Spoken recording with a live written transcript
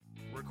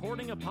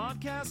recording a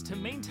podcast to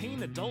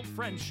maintain adult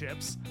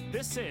friendships.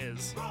 This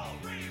is Roll,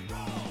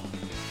 Re-Roll.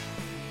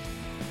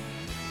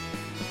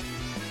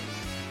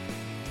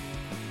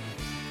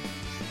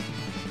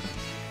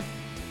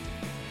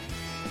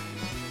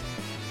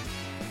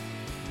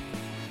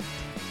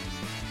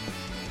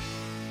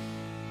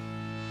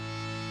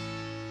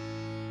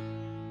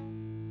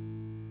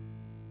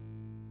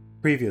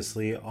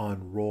 Previously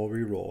on Roll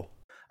Re-Roll.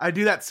 I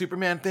do that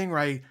Superman thing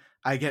where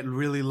I get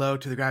really low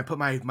to the ground, put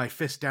my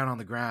fist down on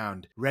the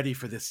ground, ready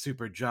for this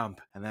super jump,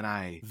 and then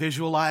I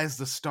visualize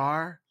the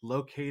star,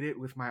 locate it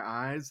with my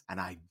eyes, and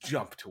I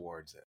jump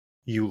towards it.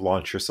 You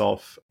launch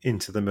yourself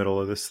into the middle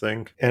of this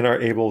thing and are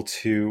able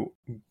to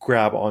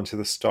grab onto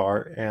the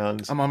star,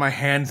 and I'm on my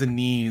hands and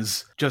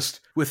knees, just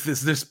with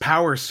this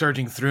power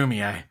surging through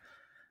me.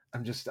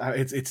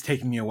 It's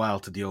taking me a while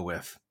to deal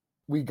with.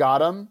 We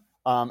got him,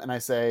 and I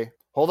say,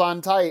 hold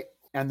on tight,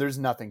 and there's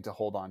nothing to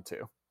hold on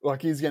to.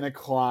 Lucky's gonna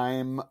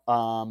climb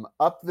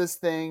up this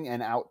thing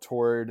and out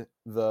toward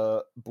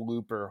the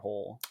blooper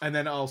hole. And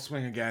then I'll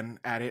swing again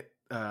at it.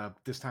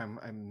 This time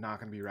I'm not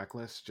going to be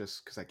reckless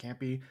just because I can't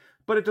be.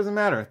 But it doesn't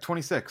matter.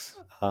 26.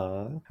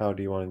 How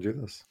do you want to do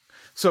this?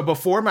 So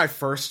before my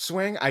first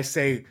swing, I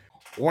say,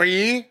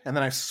 "Oi," and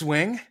then I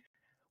swing.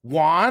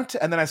 "Want,"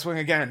 and then I swing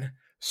again.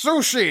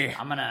 "Sushi!"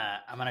 I'm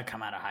gonna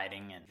come out of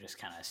hiding and just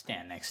kind of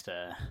stand next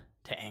to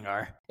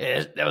Angar.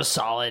 That was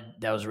solid.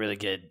 That was really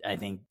good. I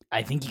think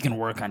you can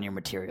work on your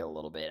material a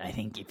little bit. I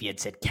think if you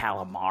had said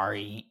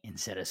calamari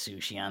instead of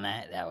sushi on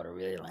that would have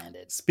really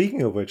landed.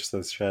 Speaking of which,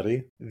 says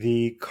Shaddy,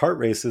 the kart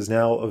race is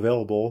now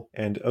available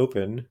and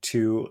open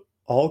to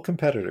all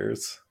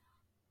competitors.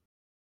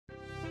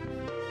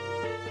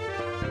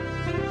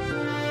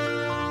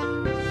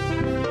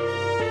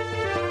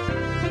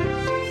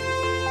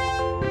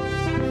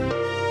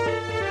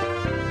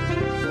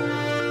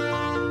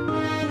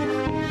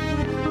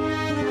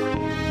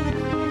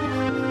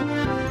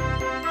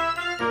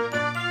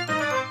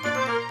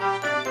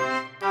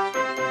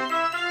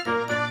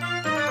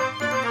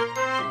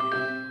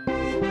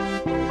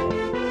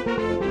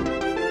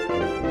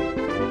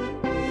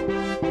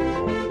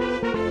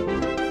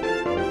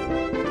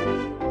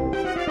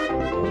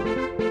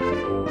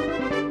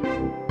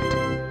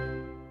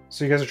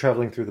 So you guys are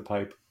traveling through the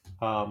pipe.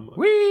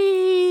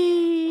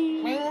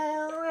 Whee!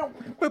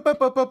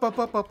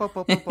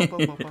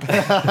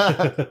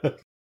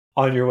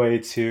 On your way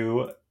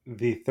to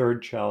the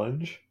third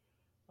challenge,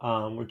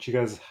 which you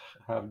guys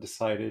have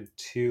decided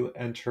to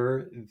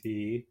enter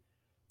the...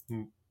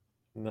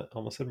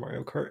 almost said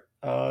Mario Kart.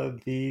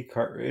 The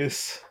kart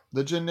race.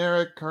 The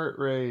generic kart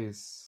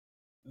race.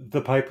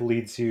 The pipe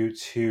leads you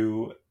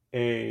to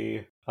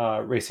a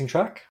racing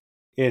track.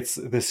 It's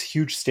this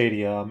huge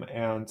stadium,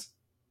 and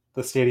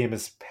the stadium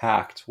is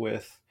packed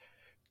with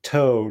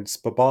toads,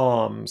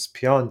 bombs,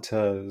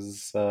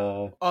 piantas,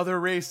 other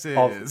races.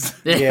 all the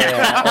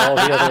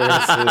other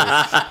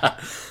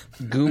races.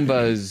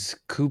 Goombas,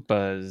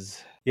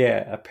 Koopas,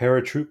 Yeah,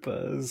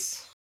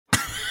 paratroopas,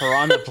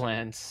 piranha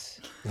plants.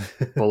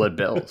 Bullet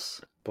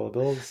bills. bullet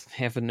bills.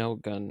 Have a no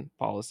gun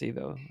policy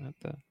though.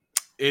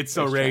 It's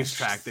a Racetrack.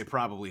 racetrack. They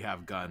probably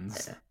have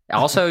guns.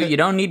 Also, you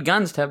don't need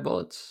guns to have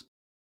bullets.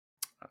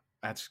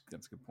 That's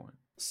a good point.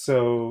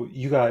 So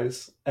you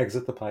guys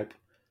exit the pipe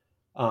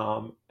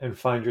and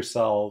find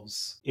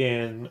yourselves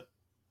in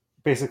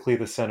basically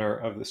the center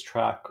of this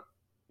track,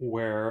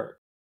 where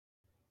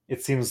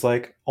it seems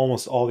like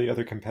almost all the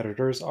other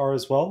competitors are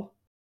as well,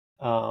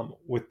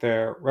 with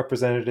their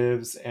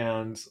representatives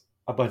and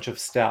a bunch of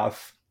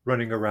staff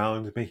running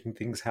around making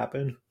things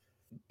happen.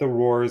 The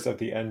roars of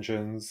the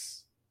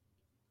engines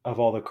of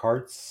all the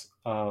carts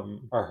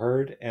are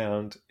heard,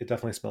 and it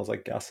definitely smells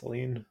like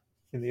gasoline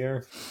in the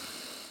air.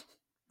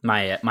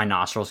 My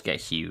nostrils get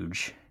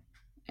huge,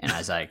 and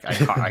as I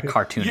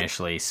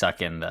cartoonishly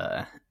suck in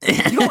the.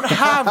 You don't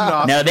have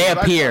nostrils. No, they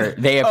appear.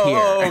 They appear.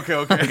 Oh, okay.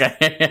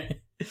 Okay.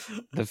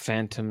 The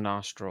phantom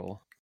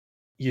nostril.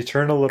 You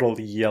turn a little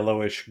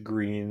yellowish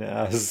green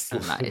as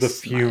Nice, the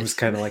fumes nice.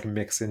 kind of like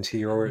mix into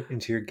your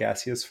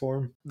gaseous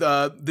form.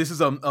 This is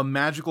a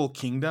magical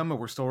kingdom, but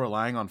we're still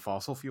relying on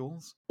fossil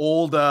fuels.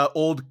 Old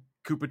Koopa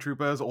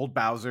Troopas, old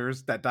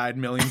Bowsers that died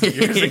millions of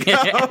years ago.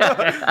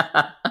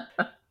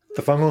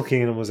 The Fungal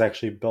Kingdom was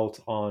actually built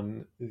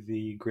on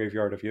the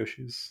graveyard of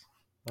Yoshi's.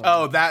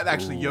 Oh, that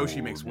actually Yoshi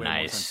Ooh, makes way more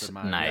nice, sense than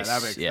mine. nice, Yeah,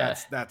 that makes yeah.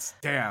 that's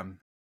damn.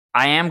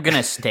 I am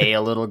gonna stay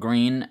a little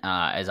green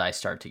as I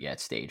start to get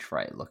stage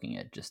fright, looking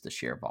at just the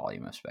sheer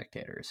volume of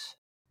spectators.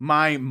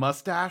 My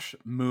mustache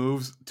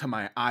moves to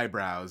my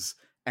eyebrows,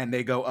 and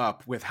they go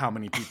up with how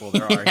many people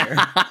there are here.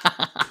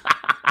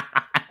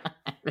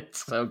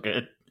 It's so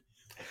good.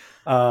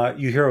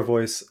 You hear a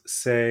voice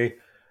say,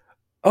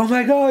 "Oh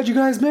my god, you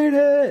guys made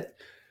it!"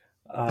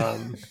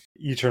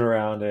 You turn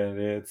around and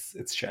it's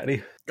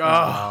Chatty.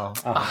 Oh,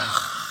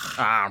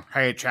 Uh,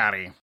 hey,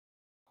 Chatty.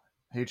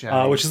 Hey,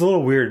 Chad. which is a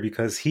little weird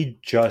because he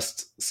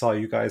just saw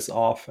you guys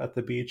off at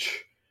the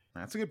beach.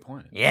 That's a good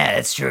point. Yeah,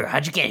 that's true.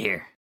 How'd you get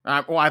here?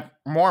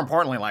 More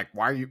importantly, like,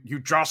 why you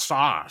just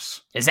saw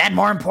us? Is that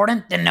more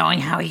important than knowing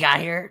how he got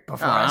here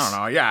before I us? don't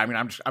know. Yeah, I mean,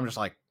 I'm just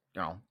like,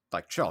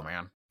 like, chill,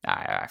 man. All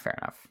right, fair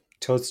enough.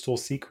 Toadstool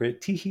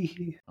secret.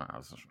 Tee.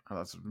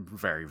 That's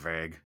very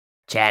vague.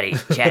 Chatty,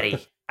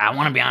 I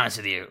want to be honest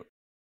with you.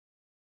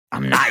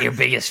 I'm not your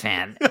biggest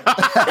fan.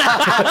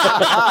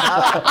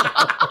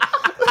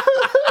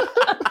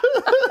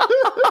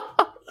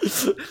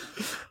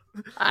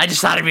 I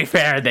just thought it'd be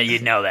fair that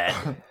you'd know that.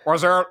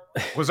 Was there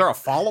a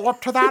follow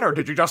up to that, or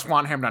did you just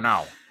want him to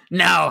know?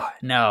 No.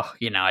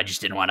 I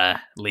just didn't want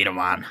to lead him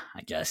on,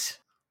 I guess.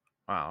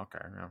 Oh, okay.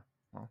 Yeah.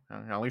 Well,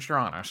 at least you're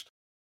honest.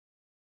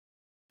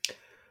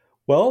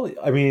 Well,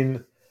 I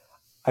mean,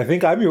 I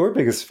think I'm your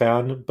biggest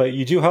fan, but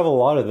you do have a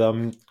lot of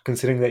them,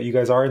 considering that you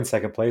guys are in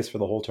second place for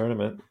the whole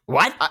tournament.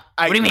 What?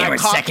 What do you mean we're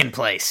second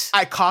place?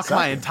 I cock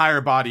my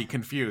entire body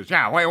confused.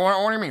 Yeah, wait,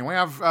 what do you mean? We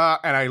have,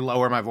 and I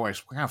lower my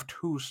voice, we have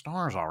 2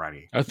 stars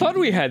already. I thought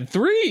we had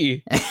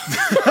 3.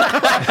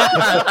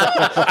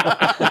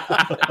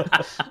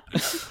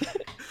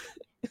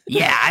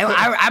 Yeah,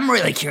 I'm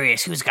really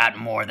curious who's got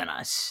more than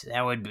us.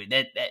 That would be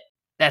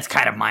that's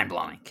kind of mind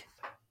blowing.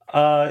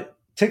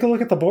 Take a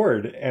look at the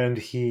board, and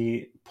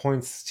he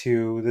points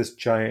to this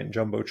giant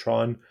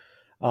jumbotron.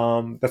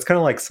 That's kind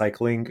of like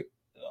cycling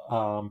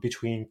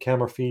between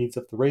camera feeds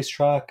of the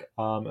racetrack,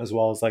 as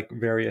well as like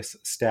various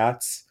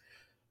stats,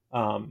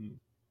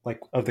 like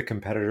of the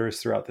competitors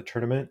throughout the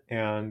tournament.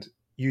 And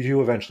you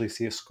do eventually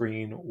see a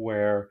screen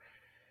where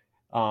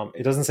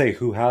it doesn't say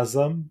who has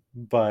them,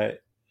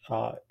 but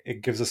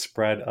it gives a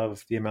spread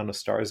of the amount of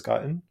stars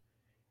gotten.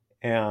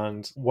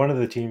 And one of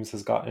the teams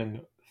has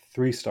gotten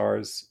 3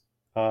 stars.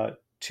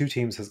 2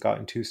 teams has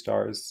gotten 2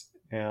 stars,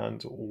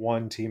 and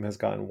 1 team has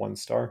gotten 1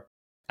 star.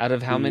 Out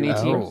of how many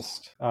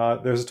teams?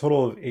 There's a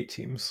total of 8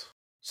 teams.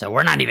 So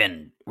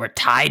we're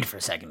tied for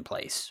second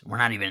place. We're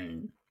not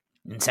even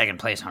in second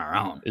place on our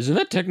own. Isn't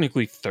that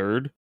technically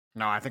third?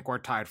 No, I think we're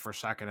tied for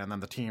second, and then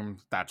the team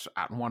that's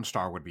at 1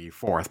 star would be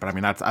fourth. But I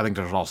mean, I think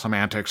there's all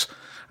semantics.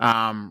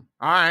 All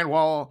right,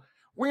 well,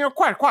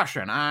 quick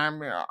question.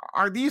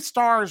 Are these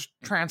stars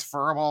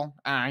transferable?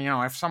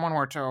 If someone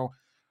were to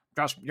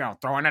just,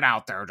 throwing it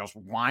out there, just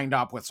wind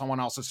up with someone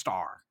else's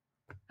star.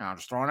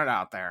 Just throwing it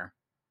out there.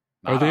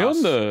 Are they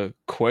on the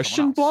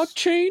question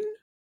blockchain?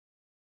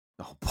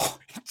 Oh boy,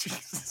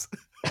 Jesus.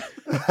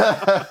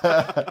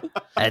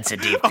 That's a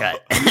deep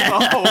cut.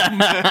 Oh,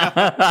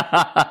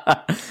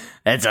 man.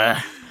 That's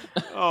a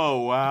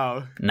Oh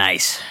wow.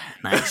 nice.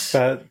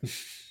 That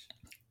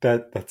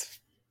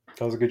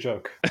was a good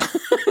joke.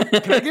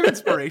 Can I give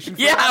inspiration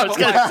for Yeah, that? I was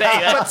gonna say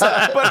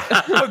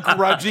that. But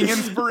grudging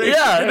inspiration.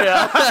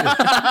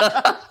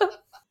 Yeah.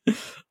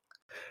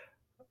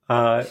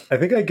 I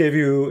think I gave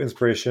you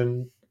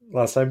inspiration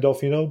last time,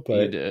 Delfino, You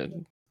but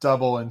did.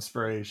 Double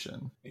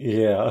inspiration.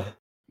 yeah.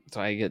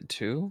 So I get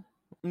 2?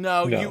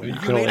 No, No, you you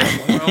can made only-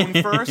 it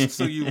grown first,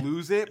 so you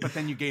lose it, but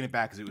then you gain it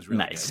back because it was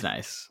really good.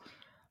 Nice.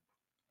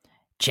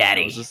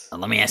 Chatty, Was this-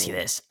 let me ask you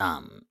this.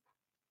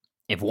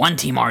 If one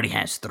team already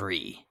has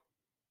 3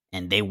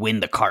 and they win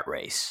the kart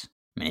race,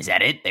 I mean, is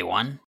that it? They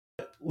won?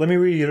 Let me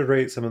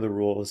reiterate some of the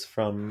rules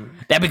from.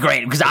 That'd be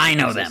great, because I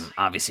know them,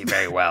 obviously,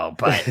 very well.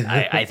 But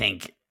I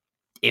think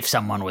if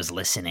someone was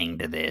listening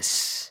to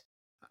this...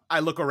 I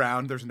look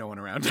around, there's no one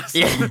around us.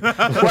 Yeah.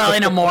 Well,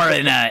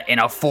 in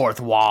a fourth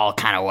wall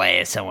kind of way,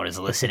 if someone is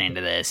listening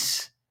to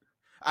this...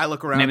 I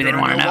look around, Maybe they there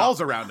don't are wanna no know.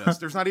 walls around us.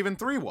 There's not even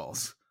 3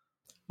 walls.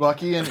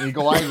 Lucky and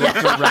Eagle Eye look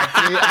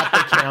directly at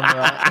the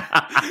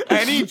camera.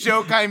 Any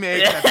joke I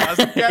make that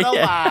doesn't get a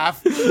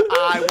laugh,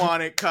 I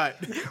want it cut.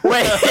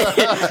 Wait,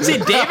 see,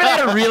 David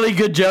had a really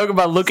good joke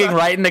about looking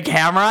right in the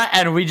camera,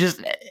 and we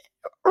just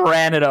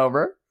ran it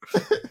over.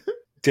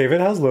 David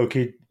has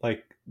low-key,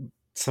 like,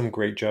 some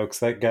great jokes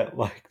that get,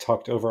 like,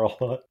 talked over a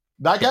lot.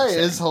 That guy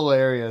is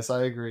hilarious.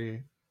 I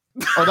agree.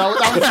 Oh, that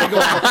was Eagle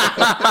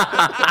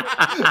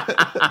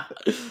Eye.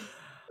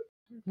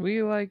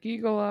 We like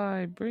Eagle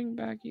Eye. Bring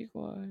back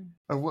Eagle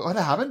Eye. What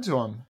happened to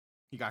him?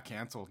 He got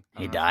canceled.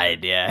 He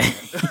died, yeah.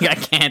 He got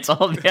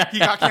canceled. Yeah. He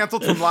got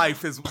canceled from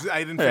life.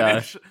 I didn't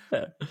finish.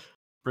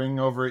 Bring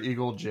over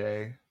Eagle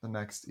J, the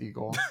next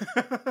Eagle.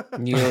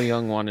 Neil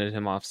Young wanted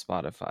him off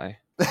Spotify.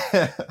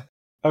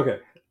 Okay.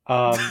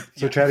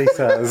 So Chatty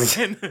says.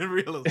 In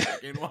real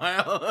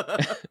while.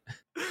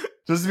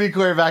 Just to be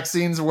clear,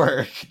 vaccines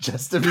work.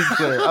 Just to be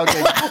clear.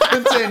 Okay,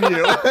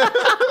 continue.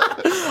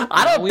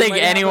 I don't We think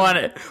might have anyone.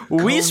 a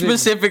We COVID-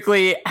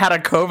 specifically had a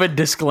COVID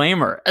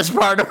disclaimer as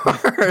part of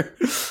our.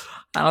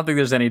 I don't think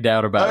there's any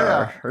doubt about Oh,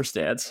 yeah. our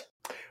stance.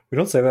 We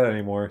don't say that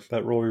anymore.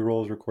 That roll we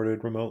roll is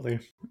recorded remotely.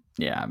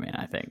 Yeah, I mean,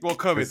 I think. Well,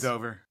 COVID's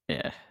over.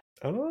 Yeah.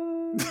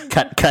 Oh.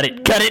 Cut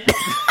it.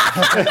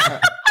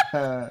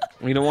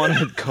 We don't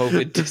want a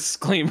COVID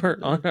disclaimer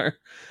on our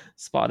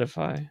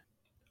Spotify.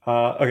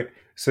 Okay.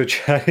 So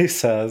Chatty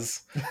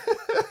says.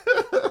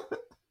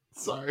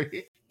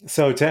 Sorry.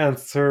 So to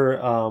answer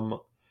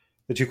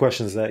the 2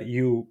 questions that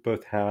you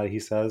both had, he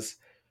says,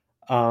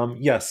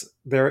 yes,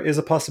 there is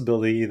a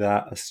possibility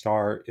that a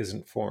star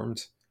isn't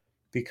formed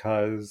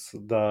because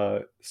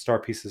the star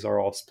pieces are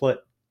all split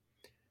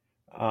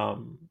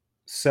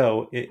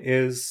So it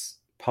is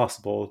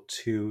possible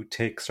to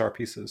take star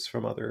pieces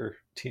from other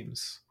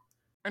teams.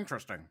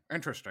 Interesting.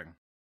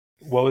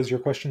 What was your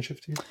question,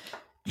 Shifty?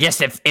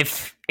 Just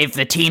if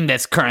the team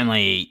that's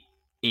currently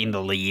in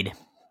the lead,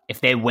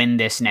 if they win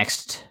this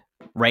next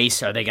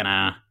race, are they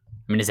gonna?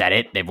 I mean, is that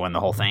it? They've won the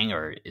whole thing,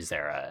 or is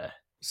there a?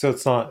 So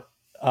it's not.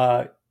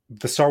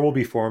 The star will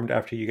be formed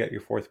after you get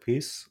your fourth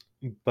piece,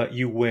 but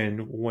you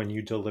win when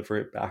you deliver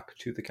it back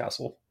to the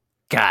castle.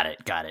 Got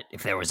it.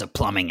 If there was a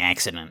plumbing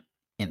accident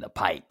in the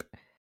pipe,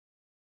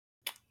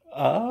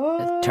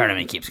 the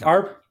tournament keeps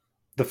going.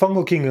 The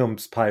Fungal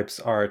Kingdom's pipes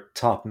are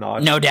top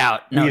notch. No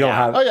doubt. We don't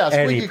have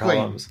any squeaky clean.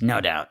 problems. No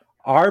doubt.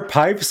 Our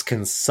pipes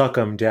can suck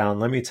them down.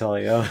 Let me tell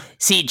you.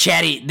 See,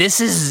 Chatty, this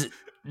is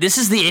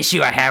the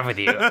issue I have with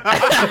you.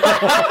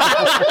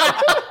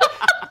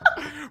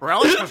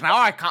 Really? Because now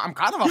I'm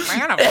kind of a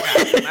fan of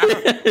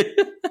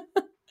that.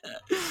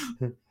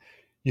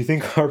 You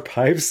think our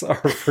pipes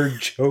are for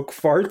joke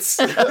farts?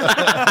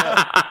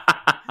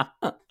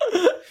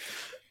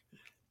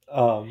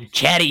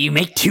 Chatty, you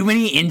make too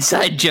many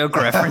inside joke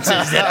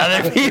references that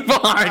other people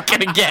aren't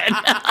going to get.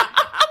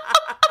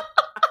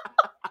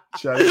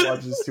 Chatty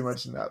watches too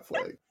much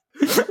Netflix.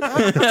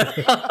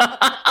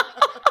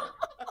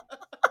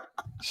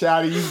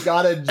 Chatty, you've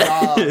got a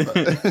job.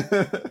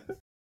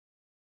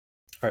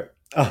 All right.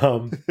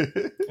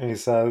 And he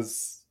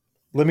says,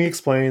 let me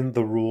explain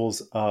the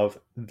rules of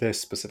this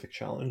specific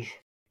challenge.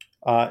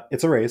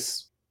 It's a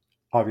race,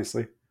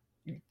 obviously.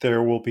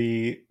 There will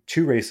be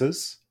 2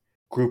 races,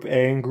 Group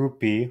A and Group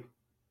B.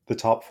 The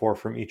top 4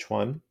 from each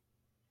one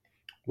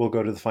will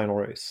go to the final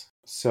race.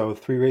 So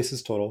 3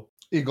 races total.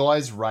 Eagle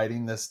Eye's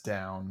writing this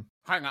down.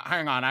 Hang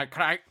on.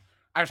 I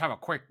just have a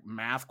quick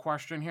math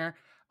question here.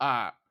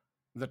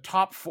 The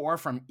top 4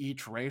 from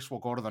each race will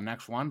go to the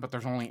next one, but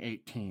there's only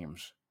 8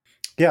 teams.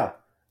 Yeah.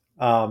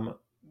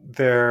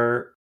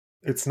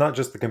 It's not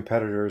just the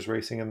competitors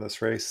racing in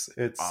this race.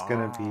 It's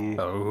going to be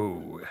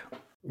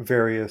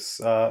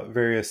various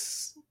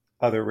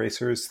other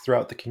racers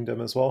throughout the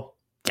kingdom as well.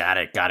 Got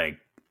it.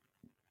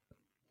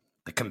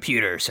 The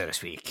computer, so to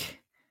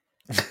speak.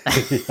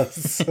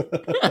 Yes.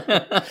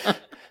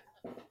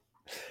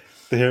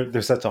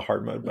 They're set to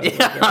hard mode, by the way,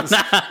 guys.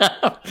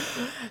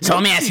 So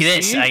let me ask you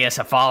this, I guess,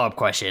 a follow-up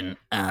question.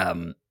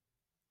 No,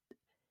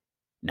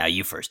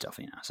 you first,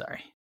 Delphino.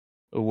 Sorry.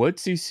 What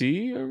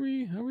CC are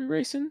we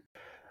racing?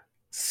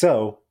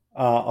 So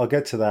I'll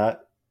get to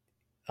that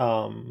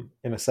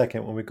in a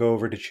second when we go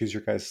over to choose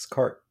your guys'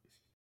 cart.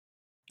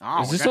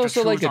 Oh, Is this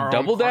also like a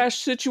double dash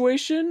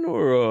situation,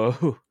 or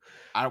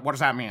what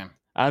does that mean?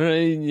 I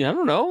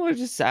don't know. I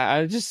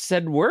just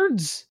said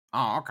words.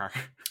 Oh, okay.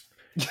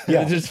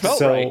 Yeah, It just felt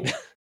so right.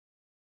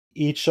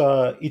 Each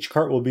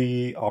cart will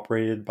be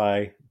operated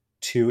by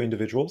 2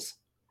 individuals,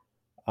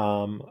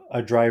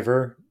 a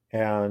driver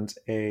and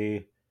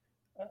a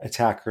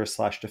attacker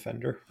 /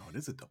 defender. Oh, it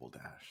is a double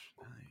dash.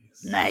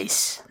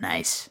 Nice.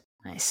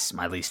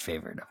 My least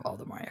favorite of all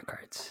the Mario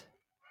Karts.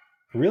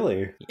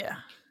 Really? Yeah.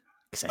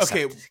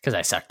 Because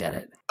I sucked at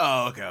it.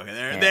 Oh, okay.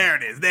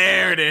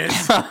 There it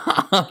is.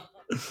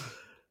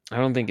 I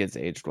don't think it's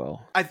aged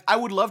well. I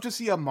would love to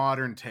see a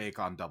modern take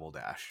on double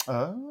dash.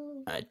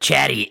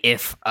 Chatty,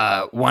 if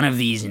one of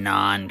these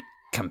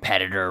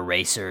non-competitor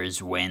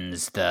racers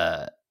wins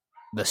the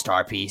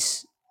star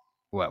piece,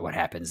 what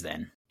happens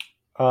then?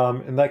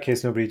 In that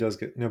case, nobody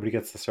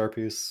gets the star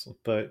piece.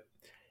 But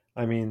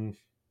I mean,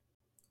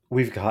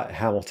 we've got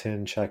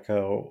Hamilton,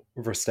 Checo,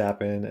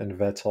 Verstappen, and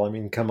Vettel. I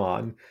mean, come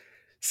on,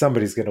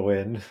 somebody's gonna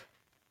win.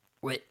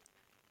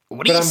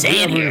 What are you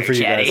saying here,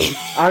 Chatty?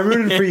 I'm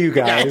rooting for you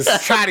guys.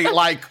 Chatty,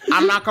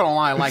 I'm not gonna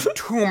lie,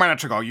 2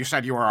 minutes ago you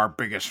said you were our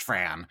biggest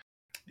fan.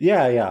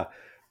 Yeah.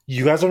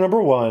 You guys are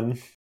number 1.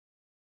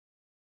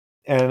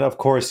 And of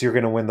course you're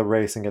gonna win the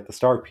race and get the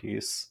star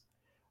piece.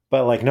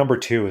 But number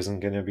 2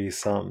 isn't gonna be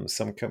some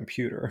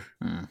computer.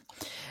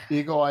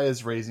 Eagle Eye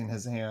is raising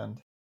his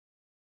hand.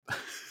 I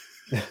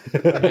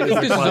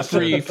think this is a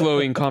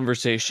free-flowing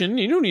conversation.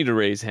 You don't need to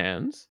raise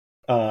hands.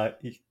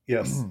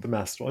 Yes, the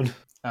masked one.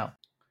 Oh.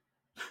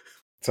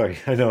 Sorry,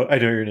 I know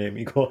your name,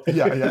 Eagle.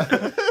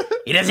 Yeah.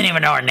 He doesn't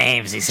even know our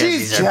names. He says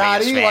he's our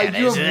Chatty, biggest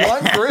fan. you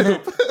have one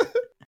group.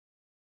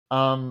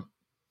 I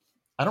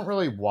don't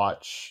really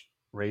watch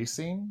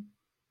racing.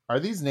 Are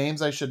these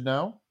names I should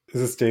know? Is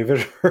this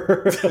David?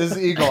 This is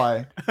Eagle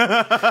Eye.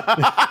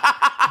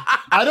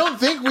 I don't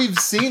think we've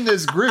seen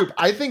this group.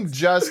 I think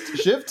just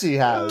Shifty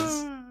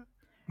has.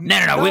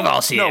 No, we've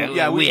all seen it.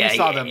 Yeah, we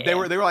saw them. Yeah.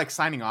 They were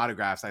signing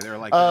autographs. They were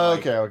like,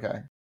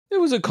 okay. It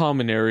was a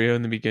common area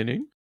in the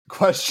beginning.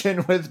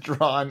 Question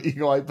withdrawn.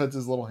 Eagle Eye puts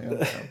his little hand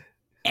down.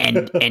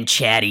 And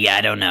Chatty,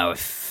 I don't know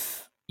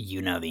if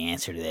you know the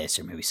answer to this,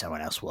 or maybe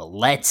someone else will.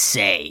 Let's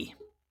say,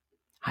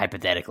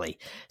 hypothetically,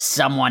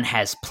 someone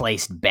has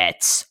placed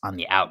bets on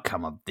the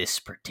outcome of this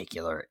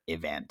particular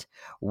event.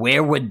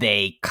 Where would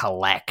they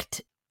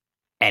collect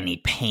any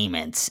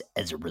payments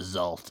as a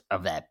result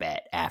of that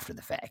bet after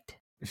the fact?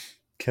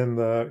 Can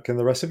the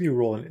rest of you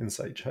roll an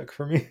insight check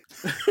for me?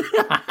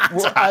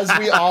 Well, as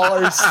we all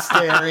are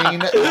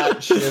staring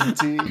at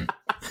Shifty.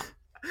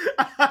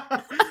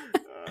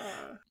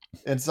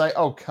 It's like,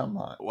 oh, come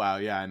on. Wow,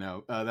 yeah, I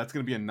know. That's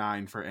going to be a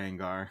 9 for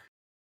Angar.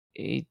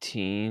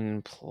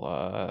 18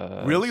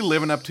 plus. Really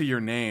living up to your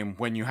name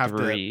when you have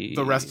Three.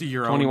 the rest of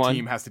your 21. own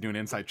team has to do an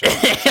insight check.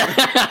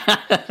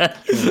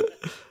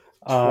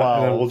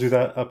 And then we'll do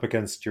that up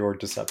against your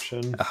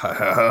deception.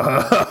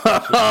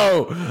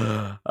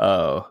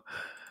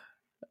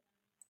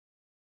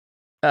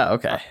 Oh,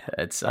 okay.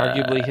 It's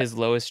Arguably his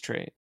lowest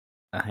trait.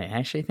 I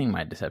actually think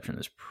my deception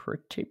is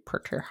pretty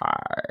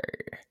high.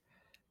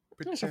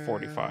 That's a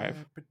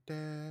 45.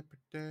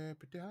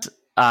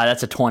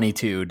 That's a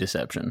 22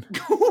 deception.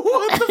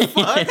 What the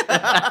fuck?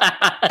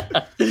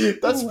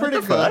 That's What pretty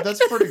the good. fuck?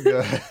 That's pretty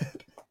good.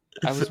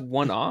 I was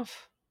one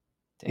off.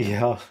 Damn.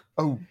 Yeah.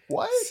 Oh,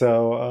 what?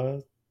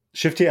 So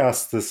Shifty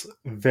asked this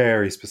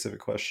very specific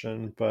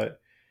question, but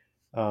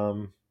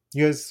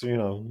you guys,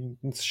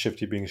 it's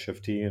Shifty being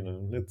Shifty,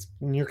 and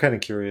you're kind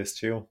of curious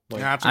too.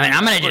 Like, Yeah, I mean,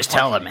 I'm gonna just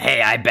tell them,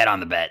 hey, I bet on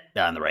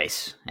the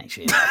race.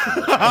 Actually,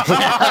 why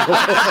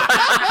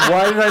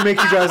did I make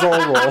you guys all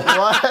roll?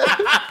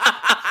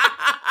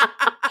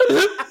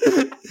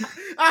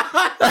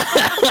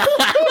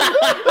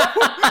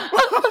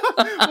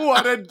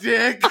 What a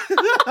dick.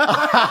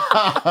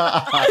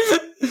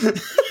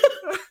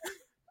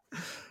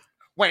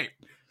 Wait,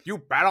 you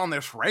bet on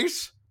this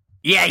race?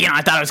 yeah,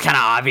 I thought it was kind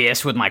of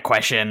obvious with my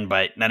question,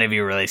 but none of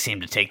you really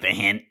seemed to take the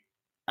hint.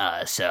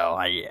 So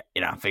I,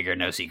 figured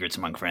no secrets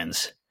among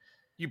friends.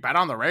 You bet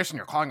on the race and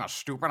you're calling us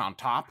stupid on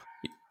top?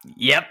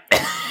 Yep.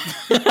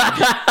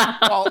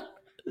 Well,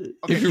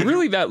 okay, If you're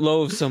really that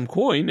low of some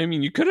coin, I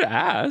mean, you could have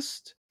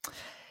asked.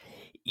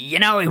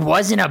 It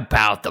wasn't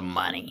about the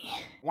money.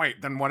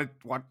 wait, then what's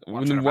Then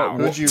it what about?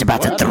 Would you It's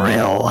about the what?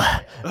 thrill.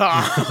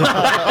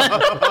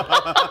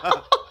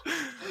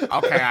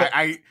 Okay,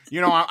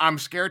 I'm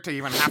scared to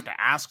even have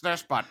to ask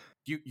this, but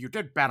you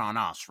did bet on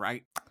us,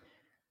 right?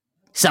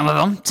 Some of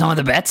them, some of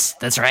the bets.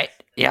 That's right.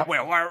 Yep.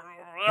 Wait, what?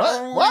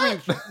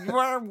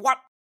 What?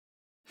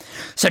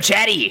 So,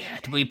 Chatty,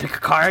 do we pick a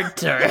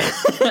card? Or...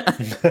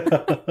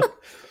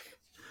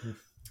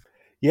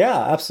 Yeah,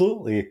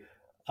 absolutely.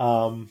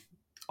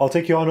 I'll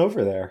take you on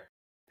over there.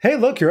 Hey,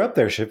 look, you're up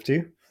there,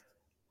 Shifty.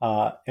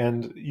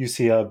 And you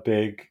see a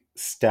big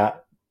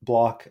stat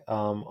block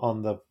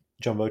on the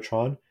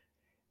Jumbotron,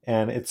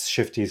 and it's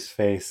Shifty's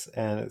face,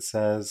 and it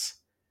says,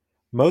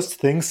 most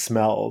things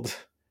smelled.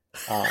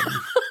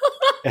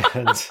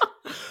 And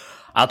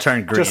I'll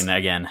turn green Just-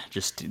 again.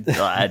 Just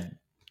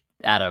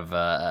out of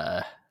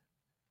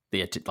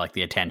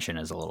the attention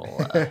is a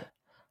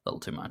little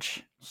too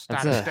much.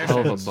 That's a hell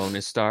of a Statisticians-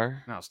 bonus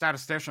star. No,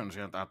 statisticians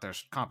out there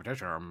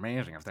competition are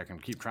amazing if they can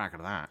keep track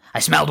of that. I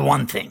smelled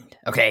one thing.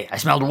 Okay, I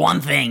smelled one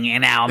thing,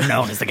 and now I'm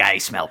known as the guy who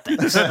smelled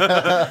things.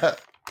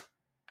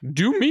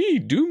 Do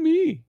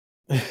me.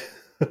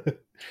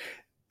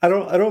 I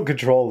don't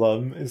control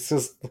them. It's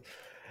just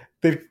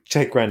they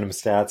take random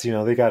stats.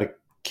 They got to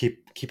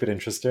keep it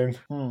interesting.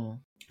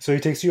 So he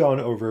takes you on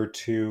over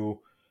to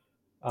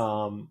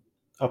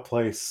a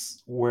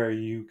place where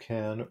you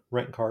can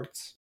rent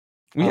carts.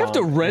 We have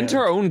to rent and-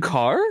 our own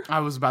car?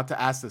 I was about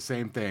to ask the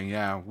same thing.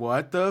 Yeah,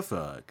 what the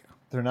fuck?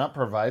 They're not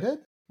provided?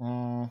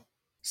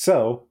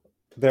 So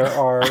there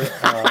are.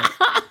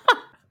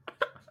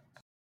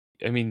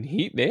 I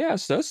mean, they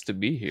asked us to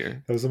be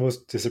here. That was the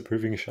most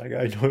disapproving Shy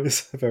Guy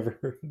noise I've ever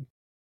heard.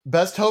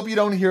 Best hope you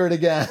don't hear it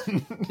again.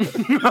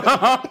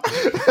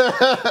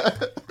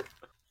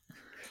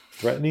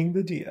 Threatening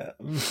the DM.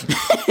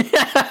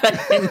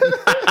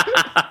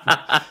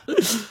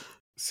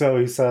 So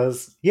he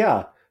says,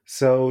 yeah.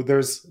 So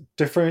there's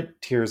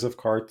different tiers of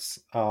carts.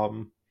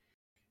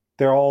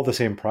 They're all the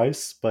same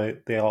price,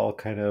 but they all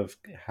kind of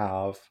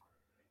have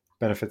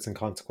benefits and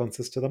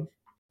consequences to them.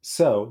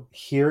 So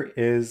here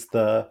is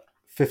the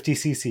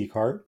 50cc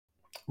cart.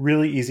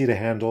 Really easy to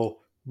handle,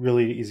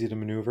 really easy to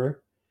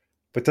maneuver,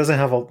 but doesn't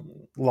have a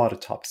lot of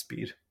top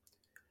speed.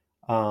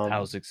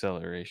 How's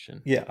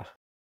acceleration? Yeah.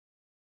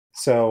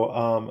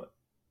 So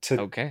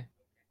to Okay.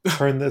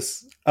 turn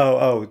this...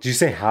 Oh, did you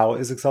say how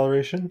is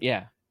acceleration?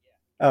 Yeah.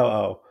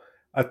 Oh.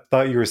 I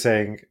thought you were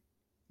saying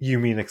you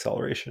mean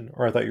acceleration,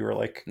 or I thought you were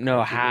like...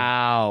 No,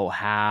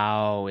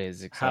 how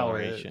is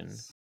acceleration?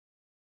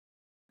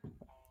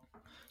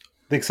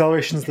 The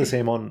acceleration is the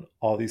same on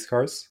all these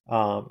cars.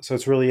 So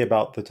it's really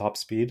about the top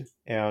speed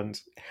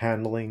and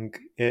handling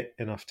it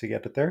enough to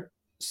get it there.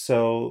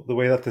 So the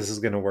way that this is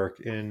going to work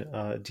in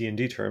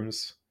D&D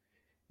terms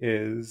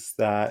is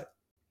that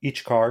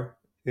each car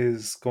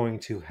is going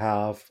to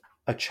have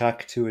a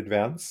check to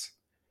advance,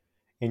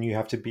 and you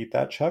have to beat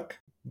that check.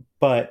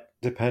 But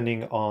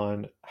depending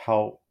on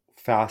how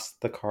fast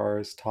the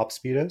car's top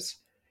speed is,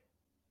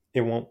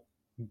 it won't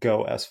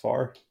go as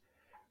far.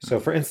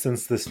 So for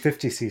instance, this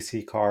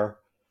 50cc car,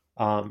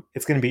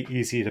 it's going to be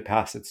easy to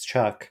pass its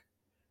check,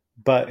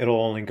 but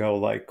it'll only go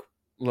like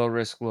Low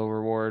risk, low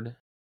reward.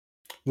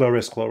 low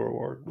risk, low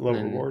reward,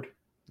 And-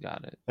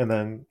 Got it. and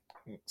then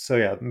So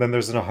yeah, then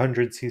there's an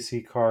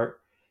 100cc cart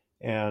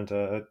and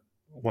a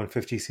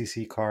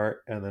 150cc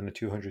cart and then a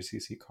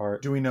 200cc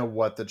cart. Do we know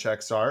what the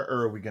checks are,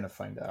 or are we going to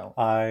find out?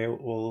 I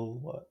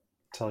will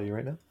tell you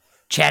right now.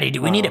 Chatty,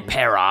 do we need to Um,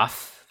 pair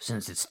off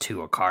since it's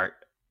 2 a cart?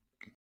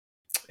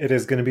 It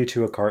is going to be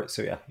 2 a cart,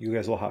 so yeah, you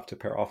guys will have to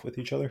pair off with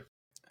each other.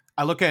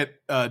 I look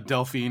at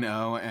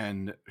Delfino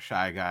and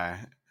Shy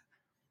Guy,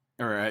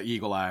 or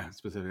Eagle Eye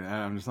specifically, and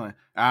I'm just like,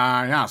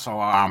 Yeah, so,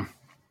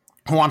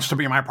 who wants to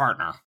be my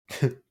partner?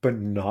 But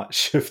not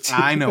Shifty.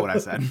 I know what I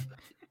said.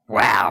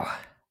 Wow.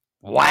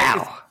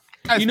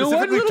 I You know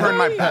what, specifically little turned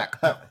my guy?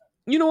 back.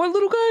 You know what,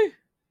 little guy?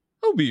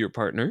 I'll be your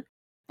partner.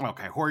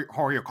 Okay, who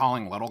are you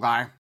calling little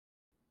guy?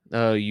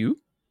 You?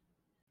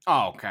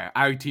 Oh, okay.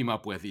 I team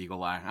up with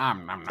Eagle Eye.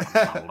 I'm not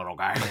a little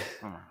guy.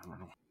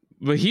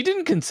 But he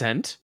didn't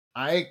consent.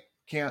 I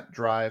can't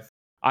drive.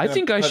 I Gonna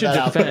think I put should that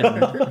out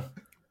defend. there.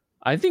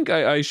 I think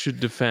I should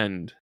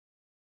defend.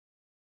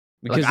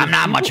 Look, I'm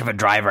not much of a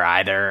driver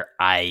either.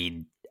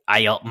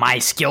 My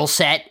skill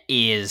set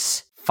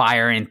is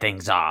firing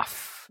things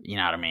off. You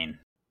know what I mean?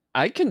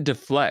 I can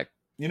deflect.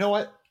 You know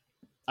what?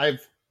 I've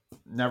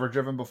never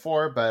driven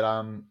before, but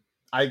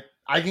I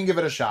can give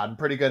it a shot. I'm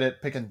pretty good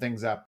at picking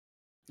things up.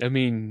 I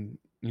mean,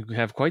 you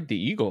have quite the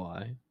eagle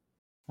eye.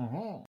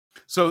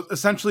 So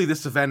essentially,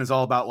 this event is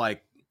all about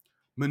like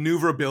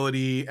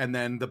maneuverability, and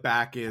then the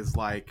back is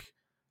like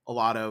a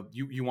lot of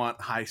you want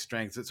high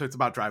strength. So it's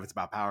about drive. It's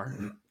about power.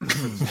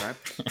 For the stripe.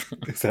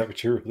 Is that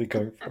what you're really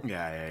going for?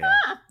 Yeah.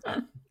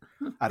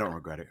 I don't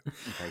regret it.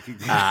 Okay.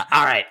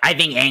 All right. I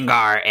think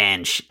Angar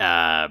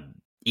and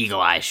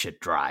Eagle Eye should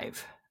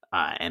drive.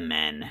 And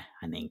then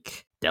I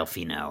think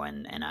Delfino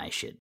and I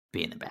should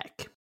be in the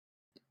back.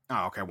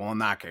 Oh, okay, well, in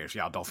that case,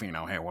 yeah,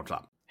 Delfino, hey, what's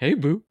up? Hey,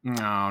 boo.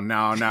 No. Man.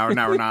 All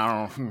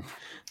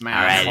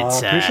right. It's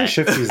pretty sure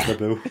Shifty's the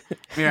boo.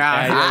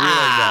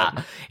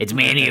 Yeah, it's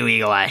me and you,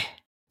 Eagle Eye.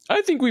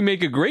 I think we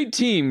make a great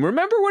team.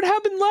 Remember what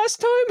happened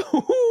last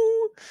time?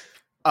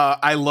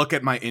 I look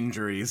at my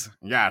injuries.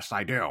 yes,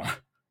 I do.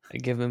 I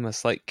give him a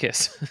slight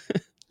kiss.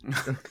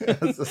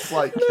 It's a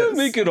slight kiss.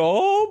 Make it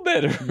all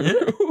better.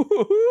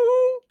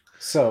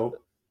 So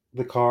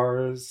the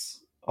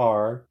cars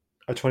are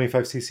a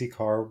 25cc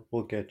car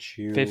will get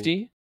you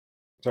 50?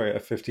 Sorry, a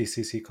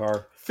 50cc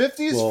car.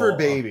 50s Well, for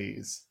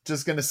babies. I'm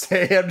just gonna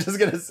say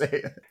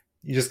it.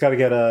 You just got to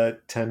get a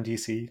 10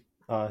 DC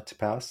to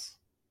pass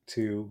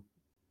to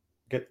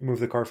move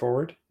the car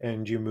forward,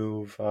 and you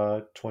move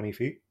 20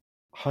 feet.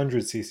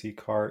 100cc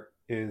cart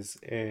is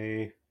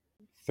a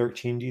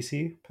 13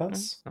 DC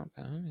pass. Not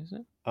bad, is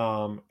it?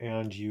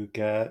 And you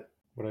get,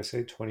 what did I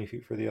say, 20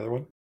 feet for the other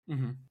one.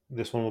 Mm-hmm.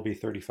 This one will be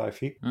 35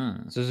 feet. So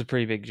this is a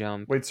pretty big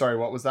jump. Wait, sorry,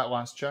 what was that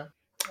last check?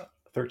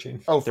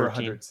 13. Oh, for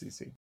 13.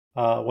 100cc.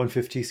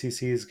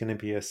 150cc is going to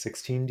be a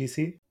 16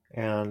 DC,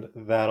 and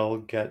that'll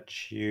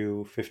get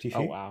you 50 feet.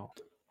 Oh, wow.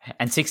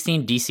 And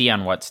 16 DC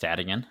on what stat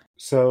again?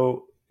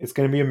 So it's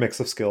going to be a mix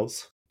of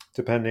skills,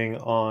 depending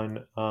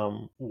on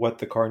what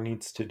the car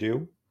needs to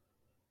do.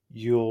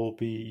 You'll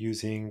be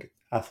using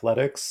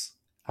athletics,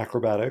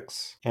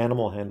 acrobatics,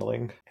 animal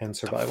handling, and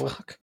survival.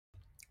 Fuck.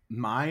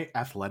 My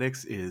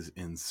athletics is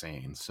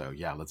insane. So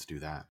yeah, let's do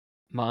that.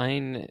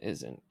 Mine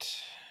isn't.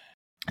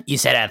 You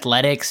said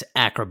athletics,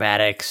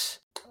 acrobatics,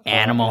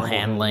 animal animal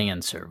handling,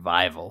 and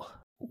survival.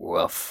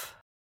 Woof.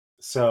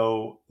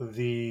 So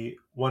the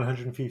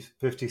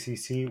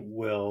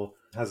 150cc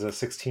has a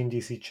 16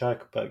 DC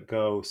check, but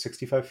go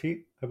 65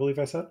 feet, I believe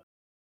I said.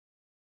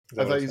 Is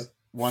that I what thought I you said?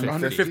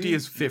 150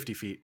 is 50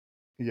 feet.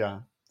 Yeah,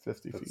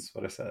 50 feet. That's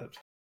what I said.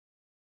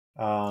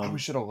 We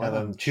should have let And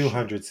then him.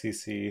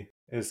 200cc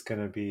is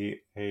going to be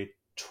a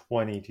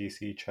 20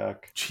 DC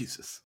check,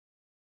 Jesus.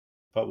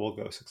 but we'll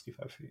go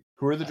 65 feet.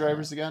 Who are the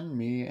drivers again?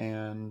 Me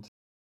and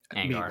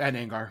Angar. And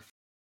Angar.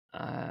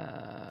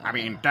 I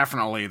mean,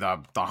 definitely the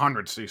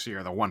 100cc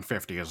or the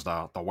 150 is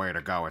the way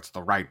to go. It's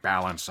the right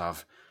balance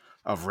of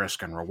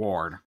risk and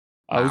reward.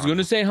 I was going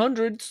to say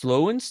 100.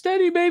 Slow and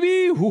steady,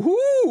 baby.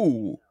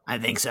 Woohoo! I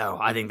think so.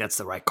 I think that's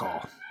the right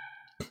call.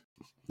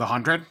 The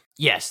 100?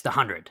 Yes, the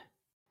 100.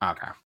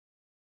 Okay.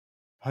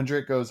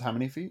 100 goes how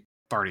many feet?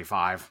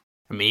 35.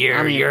 I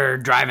mean, you're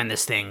driving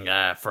this thing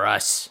for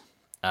us.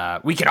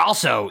 We could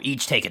also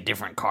each take a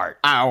different cart.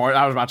 I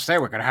was about to say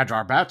we could hedge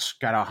our bets,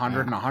 get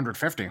 100 and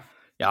 150.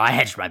 Yeah, I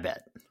hedged my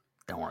bet.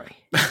 Don't worry.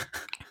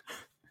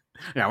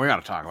 Yeah, we got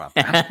to talk about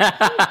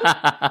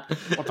that.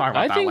 We'll talk about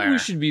I that think later. we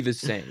should be the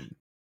same.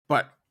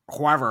 But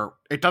whoever,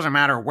 it doesn't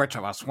matter which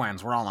of us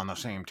wins. We're all on the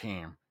same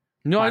team.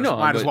 No, I know.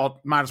 Might as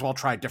but- well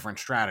try different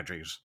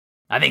strategies.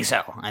 I think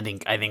so. I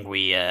think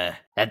we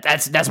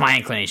that's my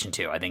inclination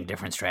too. I think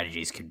different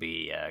strategies could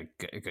be a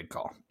good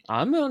call.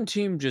 I'm on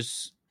team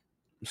just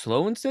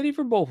slow and steady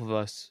for both of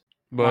us.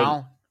 But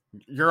Well,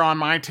 you're on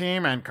my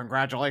team, and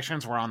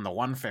congratulations, we're on the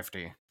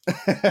 150.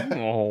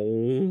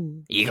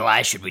 oh, Eagle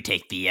Eye, should we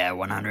take the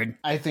 100?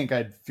 I think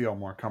I'd feel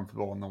more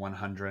comfortable in the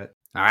 100.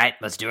 All right,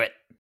 let's do it.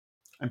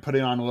 I'm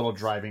putting on little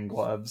driving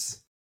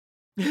gloves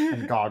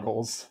and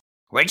goggles.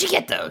 Where'd you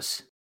get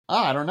those? Oh,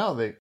 I don't know.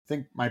 They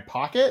think my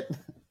pocket?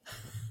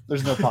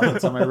 There's no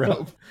pockets on my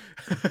robe.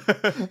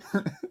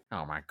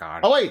 Oh my god.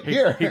 Oh, wait,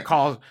 here.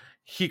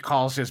 He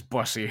calls his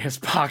bussy his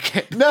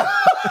pocket. No.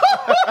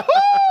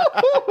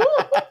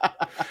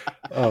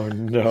 Oh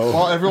no.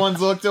 While everyone's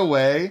looked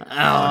away, no.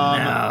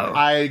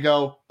 I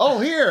go, oh,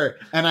 here.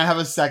 And I have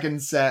a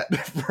second set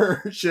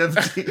for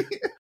Shifty.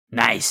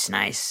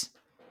 Nice.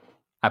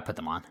 I put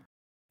them on.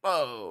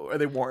 Oh, are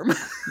they warm?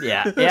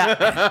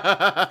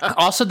 Yeah.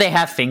 Also, they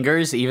have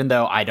fingers, even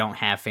though I don't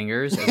have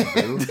fingers as a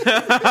boo.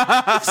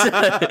 So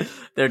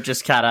they're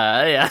just kind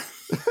of, yeah.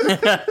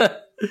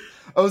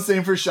 Oh,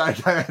 same for Shy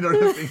Guy. I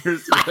don't have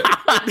fingers.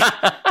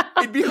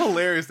 It'd be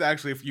hilarious,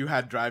 actually, if you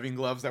had driving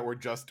gloves that were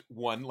just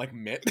one, like,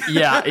 mitt.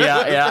 Yeah.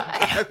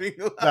 Driving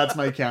gloves. That's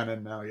my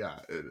canon now, yeah.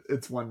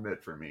 It's one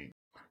mitt for me.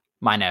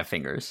 Mine have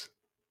fingers.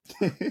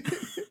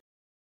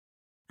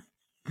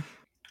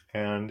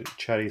 And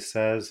Chatty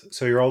says,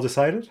 so you're all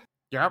decided?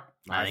 Yep,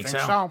 I I think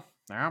think so. so.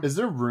 Yeah. Is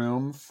there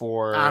room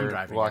for I'm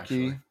driving,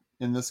 Lucky actually.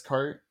 in this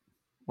cart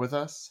with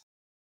us?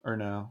 Or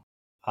no?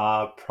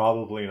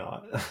 Probably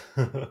not.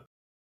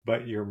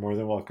 But you're more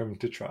than welcome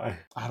to try.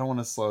 I don't want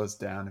to slow us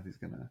down if he's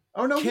gonna.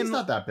 Oh no, he's Can-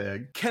 not that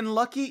big. Can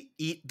Lucky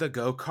eat the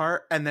go-kart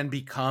and then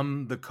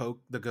become the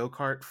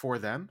go-kart for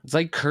them? It's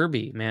like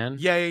Kirby, man.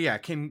 Yeah.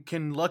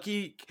 Can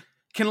Lucky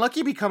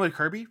become a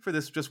Kirby for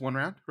this just one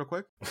round, real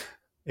quick?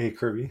 Hey,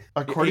 Kirby.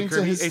 According to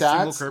Kirby, his a single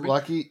stats, Kirby?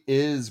 Lucky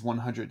is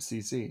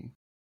 100cc.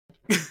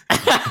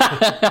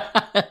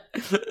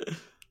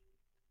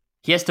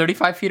 He has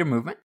 35 feet of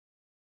movement.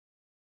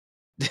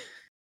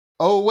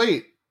 Oh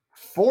wait,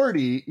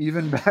 40,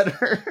 even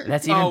better.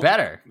 That's even Oh,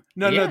 better.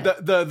 No, Yeah.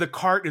 the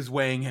cart is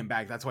weighing him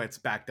back. That's why it's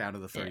back down to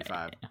the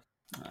 35.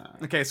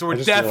 Okay, so I we're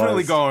just definitely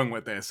realized- going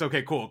with this.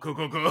 Okay, cool.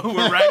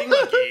 We're riding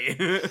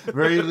Lucky.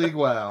 Very league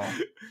well.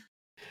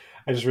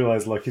 I just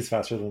realized Lucky's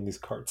faster than these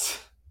carts.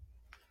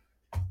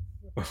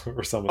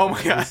 Or some of Oh them, my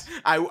at god! least.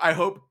 I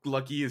hope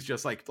Lucky is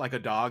just like a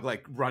dog,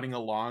 like running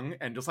along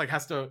and just like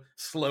has to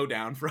slow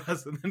down for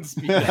us and then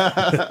speed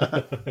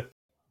up.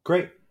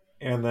 Great.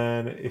 And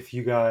then if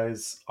you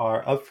guys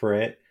are up for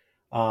it,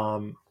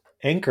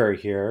 Anchor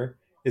here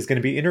is going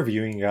to be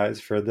interviewing you guys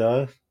for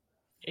the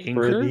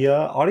Anchor?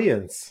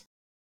 audience.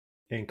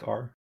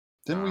 Anchor.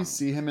 Didn't we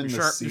see him in You the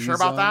sure? sea You sure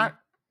about zone? that?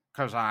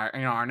 Because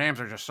our names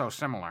are just so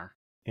similar.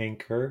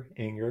 Anchor.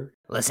 Anger.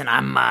 Listen,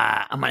 I'm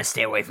gonna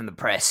stay away from the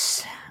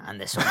press on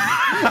this one.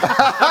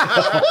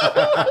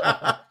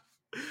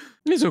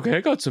 It's okay.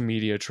 I got some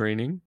media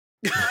training.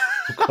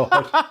 Oh,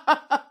 God.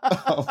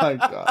 Oh my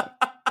god.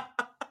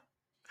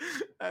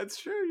 That's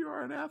true. You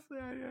are an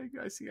athlete.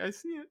 I see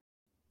it.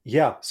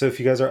 Yeah. So if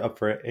you guys are up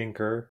for it,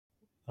 Anchor,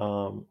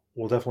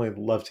 we'll definitely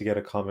love to get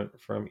a comment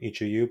from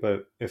each of you.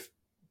 But if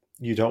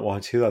you don't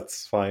want to,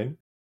 that's fine.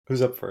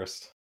 Who's up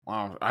first?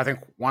 Well, I think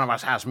one of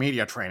us has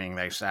media training,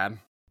 they said.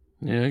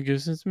 Yeah, I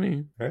guess it's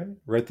me. All right.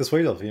 Right this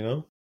way,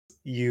 Delphino.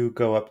 You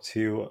go up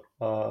to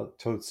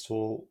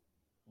Toadstool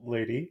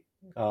Lady,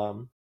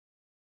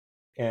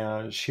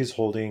 and she's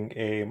holding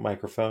a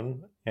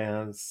microphone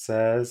and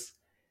says,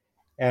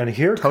 and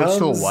here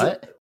Toadstool comes...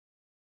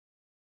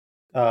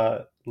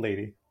 what?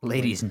 Lady.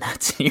 Ladies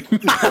nuts. Here.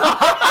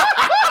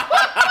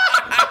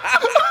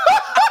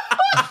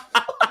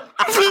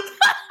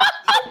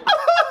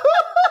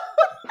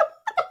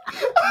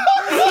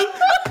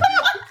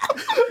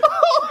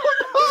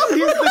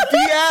 He's the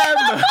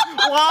DM.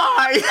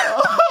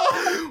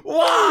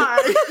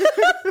 Why?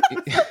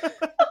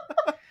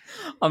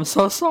 I'm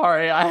so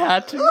sorry. I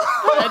had to.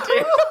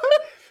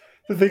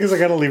 The thing is, I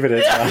gotta leave it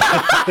in.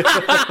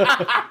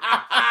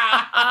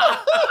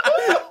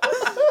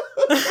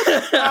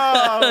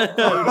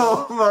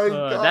 Oh my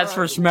god. That's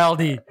for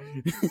Smeldy.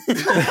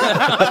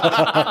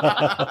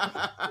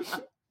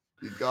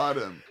 You got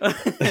him.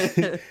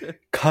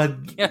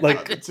 God,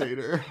 like,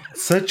 Potato.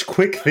 such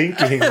quick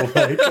thinking.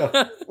 Like,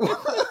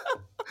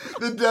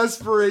 The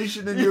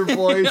desperation in your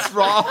voice,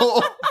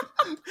 Raul.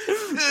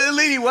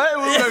 Lady, what?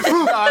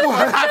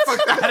 I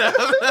fucked that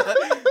up.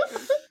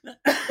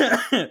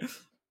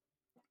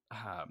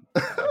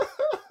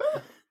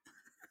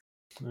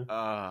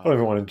 I don't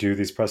even want to do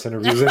these press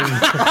interviews anymore. Do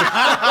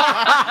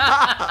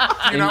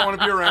you not want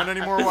to be around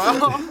anymore?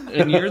 While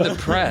And you're the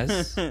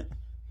press.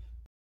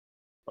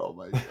 Oh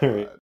my All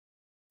right. god.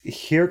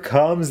 Here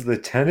comes the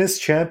tennis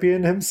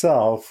champion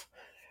himself,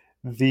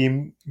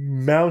 the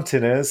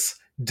mountainous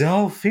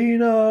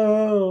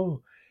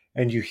Delphino.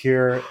 And you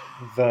hear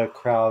the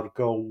crowd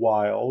go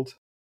wild.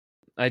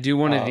 I do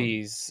one of Um,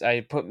 these.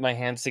 I put my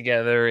hands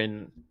together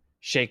and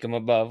shake them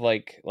above,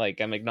 like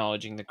I'm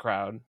acknowledging the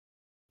crowd.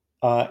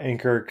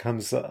 Anchor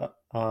comes up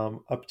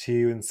to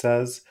you and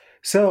says,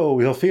 so,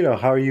 Delphino,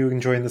 how are you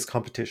enjoying this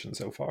competition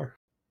so far?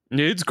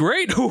 It's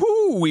great.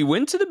 Hoo-hoo! We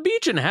went to the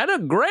beach and had a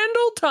grand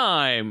old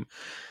time.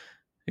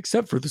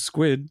 Except for the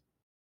squid.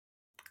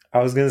 I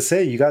was going to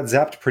say, you got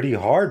zapped pretty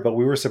hard, but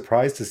we were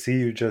surprised to see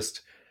you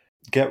just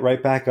get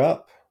right back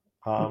up.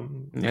 I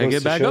goes get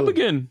to back show up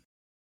again.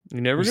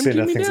 You're never You going say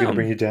to keep me nothing's down. going to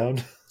bring you down.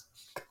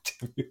 God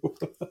damn you.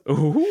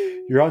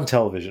 Ooh. You're on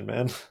television,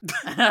 man.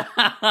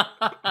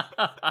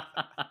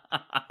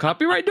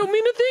 Copyright don't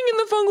mean a thing in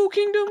the fungal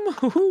kingdom.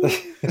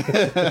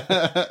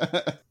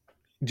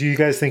 Do you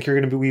guys think you're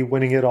going to be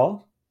winning it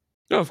all?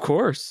 Of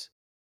course.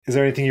 Is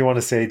there anything you want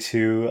to say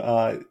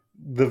to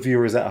the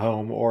viewers at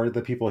home or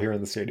the people here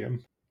in the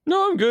stadium?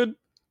 No, I'm good.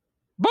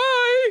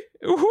 Bye.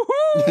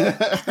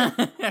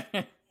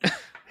 Woohoo!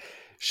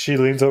 She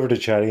leans over to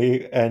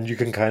Chetty, and you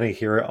can kind of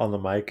hear it on the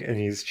mic,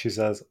 and she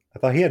says, I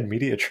thought he had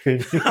media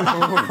training.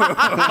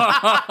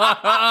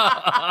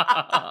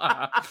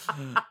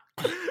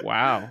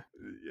 Wow.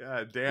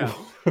 Yeah, damn.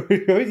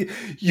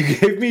 You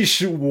gave me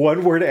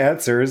one-word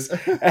answers,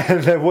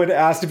 and then when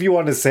asked if you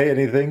want to say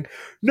anything,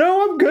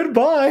 no, I'm good,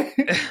 bye.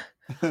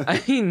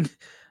 I mean,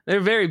 they're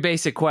very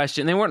basic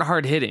question. They weren't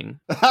hard hitting.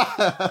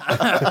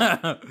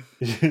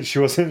 She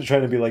wasn't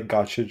trying to be like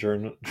gotcha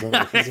journalism.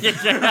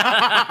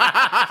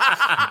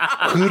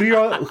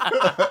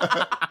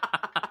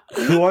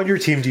 Who on your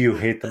team do you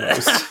hate the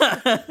most?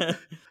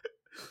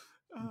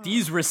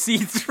 These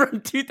receipts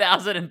from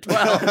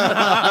 2012.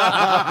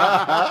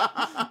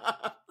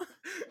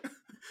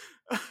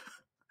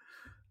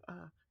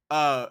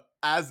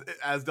 As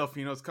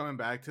Delfino's coming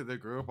back to the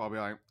group, I'll be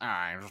like, all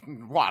right, just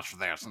watch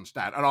this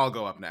instead, and I'll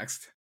go up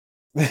next.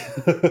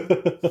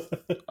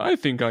 I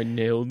think I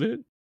nailed it.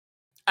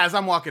 As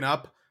I'm walking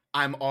up,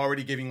 I'm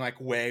already giving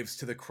like waves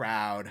to the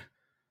crowd,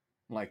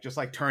 like just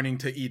like turning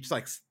to each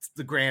like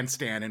the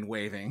grandstand and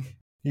waving.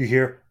 You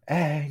hear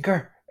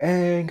anger,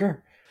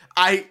 anger.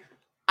 I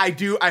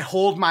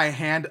hold my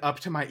hand up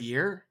to my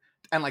ear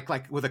and like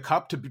with a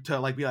cup to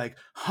like be like,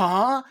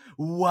 huh?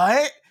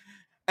 What?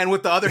 And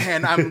with the other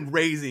hand, I'm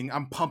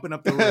pumping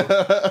up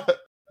the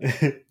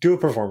room. Do a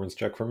performance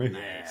check for me.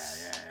 Yeah.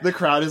 The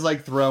crowd is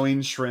like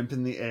throwing shrimp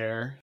in the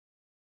air.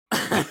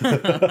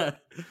 I've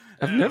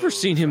never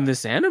seen him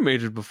this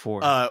animated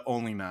before.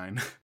 Only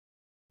 9.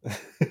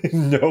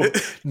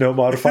 No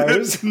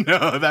modifiers.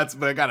 No,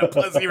 but I got a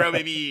 +0,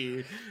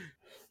 baby.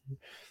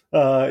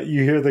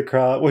 You hear the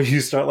crowd when you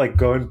start like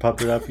going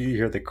pumping up. You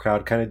hear the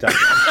crowd kind of die.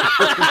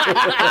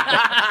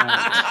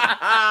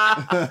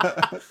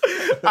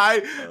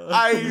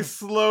 I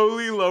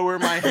slowly lower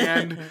my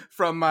hand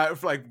from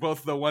like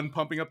both the one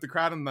pumping up the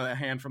crowd and the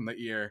hand from the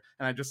ear,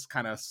 and I just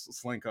kind of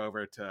slink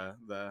over to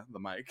the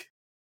mic.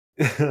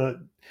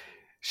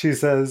 She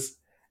says,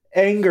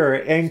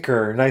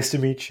 Anchor, nice to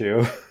meet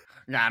you.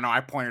 Yeah, no,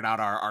 I pointed out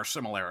our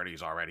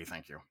similarities already.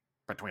 Thank you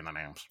between the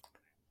names.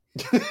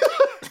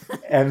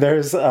 And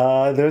there's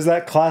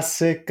that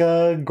classic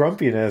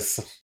grumpiness.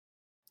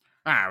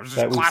 Is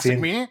this classic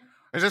me?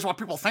 Is this what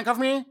people think of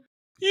me?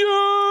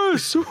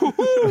 Yes. Get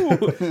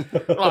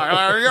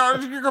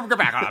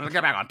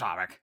back on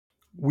topic.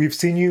 We've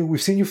seen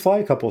you fly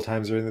a couple of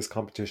times during this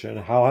competition.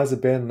 How has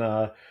it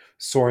been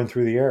soaring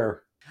through the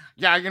air?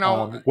 Yeah,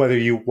 whether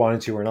you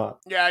wanted to or not.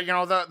 Yeah,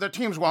 the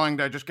team's willing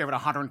to just give it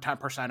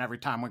 110% every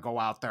time we go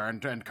out there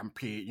and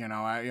compete.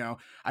 I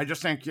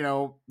just think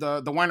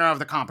the winner of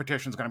the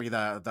competition is going to be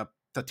the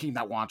team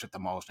that wants it the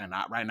most, and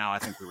right now I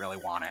think we really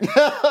want it.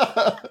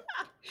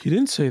 He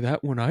didn't say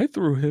that when I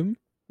threw him.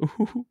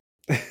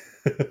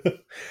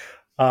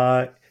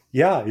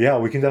 Yeah,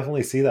 we can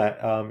definitely see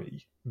that.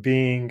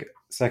 Being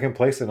second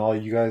place and all,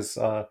 you guys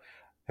have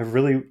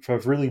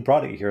really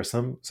brought it here.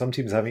 Some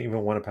teams haven't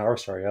even won a power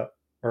star yet.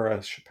 Or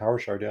a power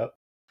shard yet.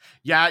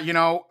 Yeah,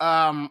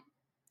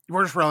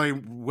 we're just really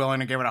willing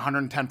to give it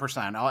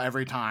 110%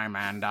 every time,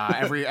 and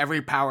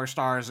every power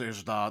stars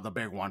is the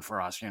big one for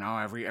us.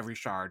 Every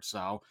shard.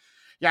 So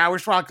yeah, we're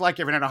just like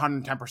giving it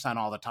 110%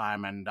 all the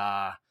time, and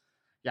we're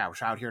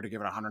out here to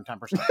give it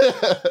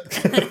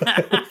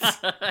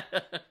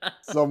 110%.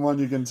 Someone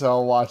you can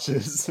tell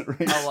watches.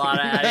 A lot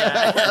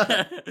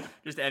of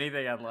just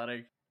anything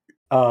athletic.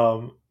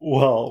 Well,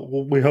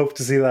 we hope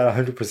to see that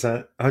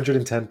 100%,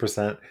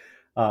 110%.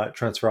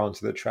 Transfer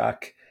onto the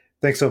track.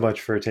 Thanks so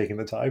much for taking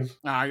the time.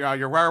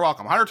 You're very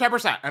welcome.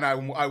 110%. And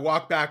I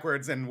walk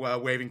backwards and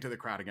waving to the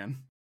crowd again.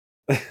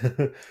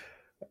 You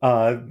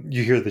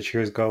hear the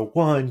cheers go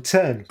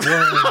 110,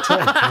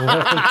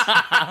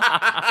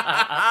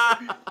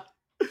 110.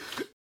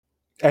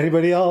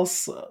 Anybody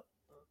else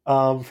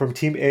from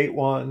Team 8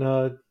 want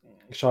a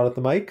shot at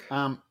the mic?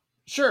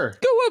 Sure.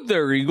 Go up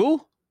there,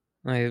 Eagle.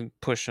 I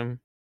push him.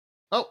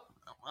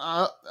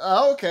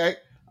 Okay.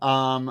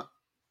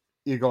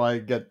 Eagle Eye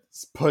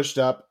gets pushed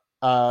up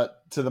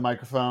to the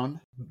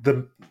microphone.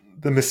 The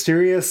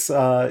mysterious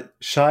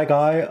shy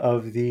guy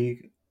of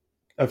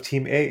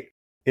Team 8.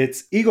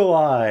 It's Eagle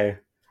Eye.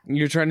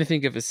 You're trying to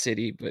think of a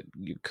city, but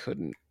you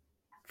couldn't.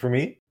 For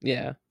me?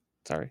 Yeah.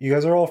 Sorry. You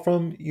guys are all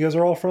from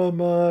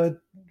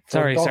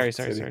Sorry. Dolphin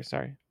City.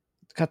 Sorry.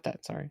 Cut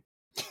that. Sorry.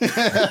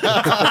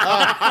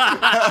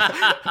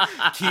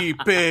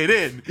 Keep it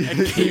in.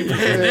 Keep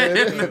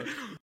it in.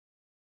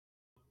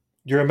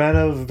 You're a man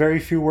of very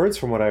few words,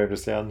 from what I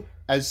understand.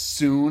 As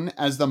soon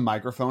as the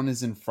microphone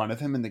is in front of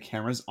him and the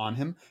camera's on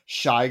him,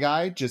 Eagle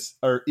Eye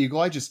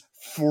just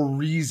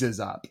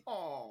freezes up.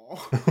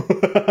 Oh.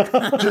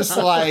 Just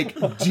like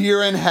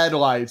deer in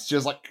headlights,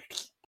 just like.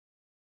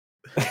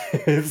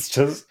 It's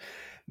just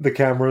the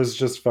camera is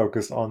just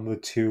focused on the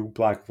two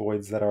black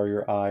voids that are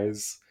your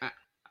eyes.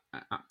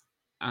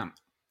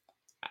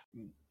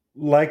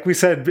 Like we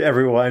said,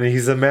 everyone,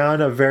 he's a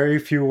man of very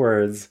few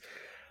words.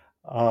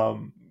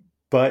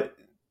 But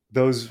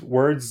those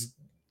words,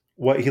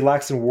 what he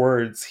lacks in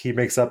words, he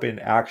makes up in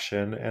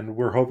action, and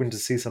we're hoping to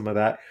see some of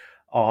that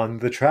on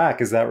the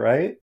track. Is that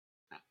right?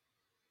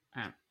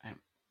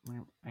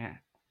 Yeah.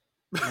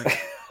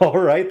 All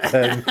right,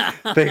 then.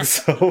 Thanks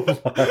so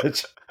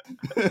much.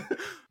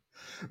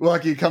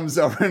 Lucky comes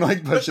over and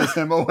like pushes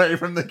him away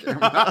from the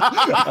camera.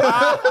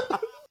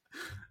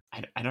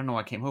 I don't know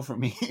what came over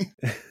me.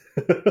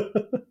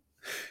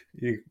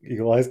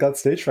 Eagle Eyes got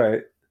stage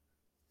fright.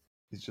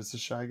 He's just a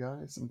shy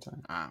guy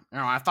sometimes.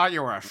 I thought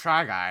you were a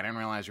shy guy. I didn't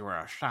realize you were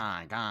a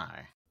shy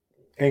guy.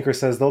 Anchor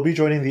says they'll be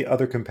joining the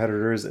other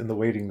competitors in the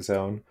waiting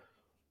zone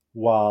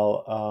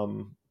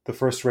while the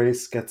first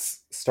race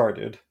gets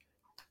started.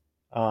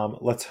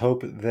 Let's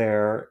hope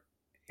their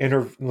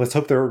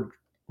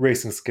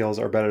racing skills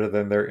are better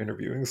than their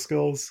interviewing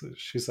skills,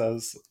 she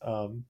says.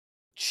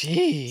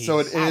 Jeez. So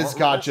it is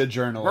gotcha We're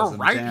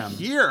journalism. right Damn.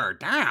 here.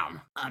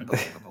 Damn.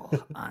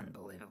 Unbelievable.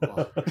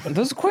 Unbelievable.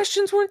 Those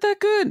questions weren't that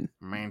good.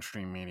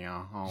 Mainstream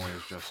media always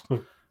just.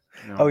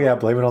 Oh yeah,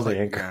 blame it on the click-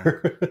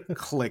 anchor.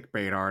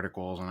 Clickbait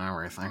articles and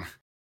everything.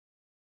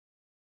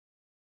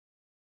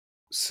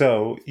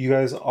 So you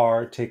guys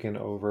are taken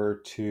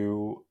over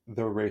to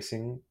the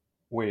racing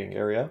waiting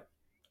area.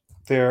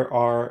 There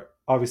are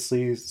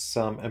obviously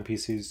some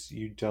NPCs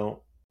you don't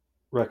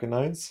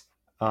recognize,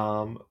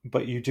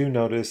 but you do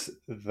notice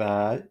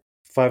that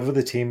 5 of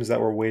the teams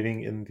that were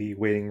waiting in the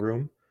waiting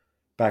room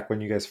back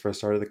when you guys first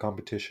started the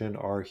competition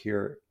are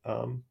here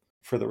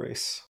for the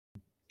race,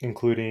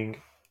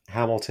 including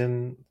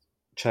Hamilton,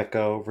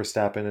 Checo,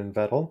 Verstappen, and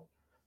Vettel.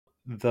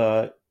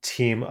 The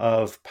team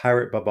of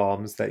pirate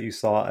bombs that you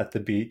saw at the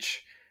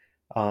beach,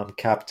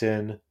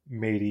 Captain,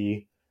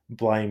 Matey,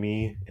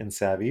 Blimey, and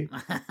Savvy.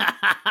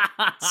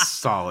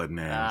 Solid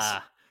names.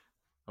 I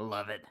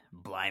love it.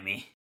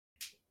 Blimey.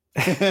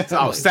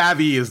 Oh,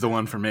 Savvy is the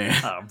one for me.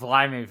 Oh,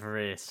 blimey for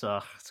me.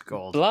 So it's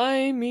gold.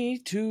 Fly me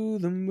to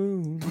the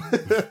moon.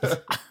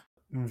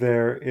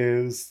 There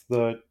is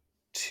the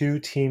 2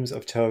 teams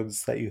of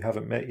toads that you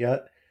haven't met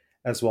yet,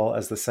 as well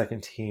as the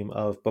second team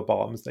of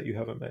bombs that you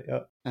haven't met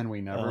yet. And we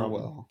never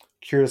will.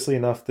 Curiously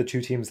enough, the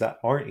 2 teams that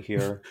aren't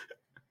here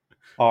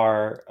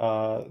are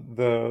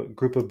the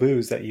group of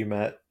boos that you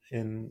met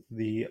in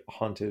the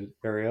haunted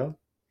area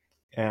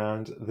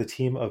and the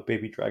team of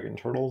baby dragon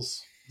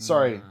turtles.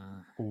 Sorry,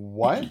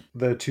 what?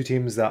 The 2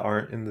 teams that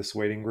aren't in this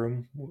waiting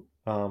room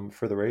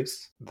for the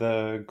race,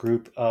 the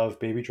group of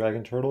baby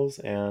dragon turtles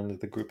and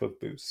the group of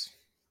boos.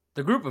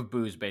 The group of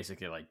boos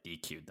basically like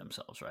DQ'd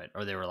themselves, right?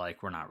 Or they were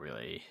like, we're not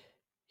really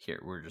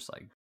here. We're just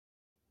like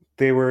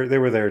They were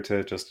there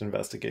to just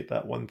investigate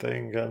that one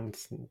thing, and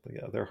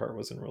yeah, their heart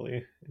wasn't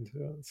really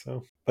into it.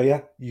 So, but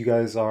yeah, you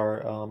guys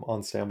are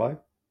on standby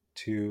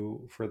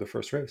for the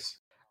first race.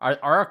 Are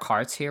our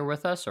carts here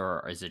with us,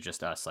 or is it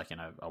just us like in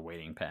a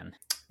waiting pen?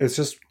 It's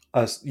just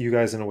us, you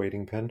guys in a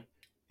waiting pen,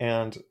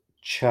 and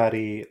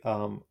Chatty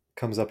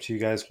comes up to you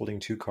guys holding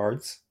 2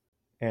 cards,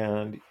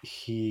 and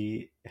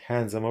he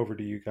hands them over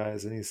to you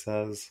guys, and he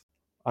says,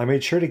 I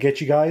made sure to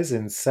get you guys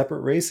in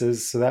separate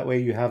races so that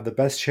way you have the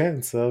best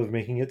chance of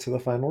making it to the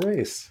final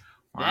race.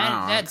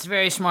 Wow. That's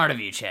very smart of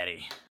you,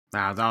 Chatty.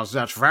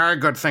 That's very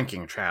good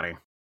thinking, Chatty.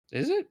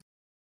 Is it?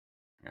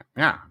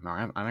 Yeah,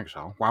 no, I think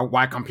so.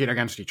 Why compete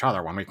against each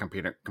other when we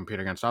compete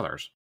against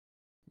others?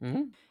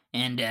 Mm-hmm.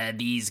 And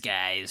these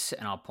guys,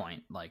 and I'll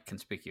point like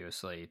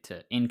inconspicuously,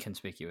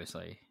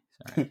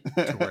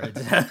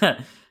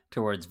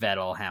 towards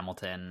Vettel,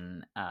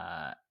 Hamilton,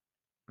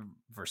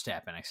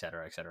 Verstappen,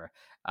 etc., etc.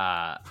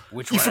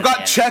 Which You one forgot are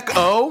they?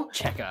 Checo?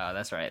 Checo,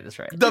 that's right.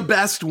 The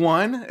best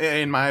one,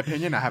 in my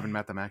opinion. I haven't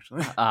met them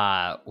actually.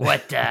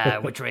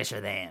 Which race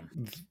are they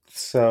in?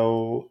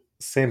 So,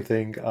 same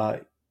thing.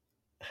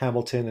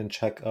 Hamilton and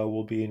Checo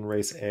will be in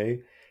race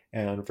A,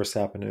 and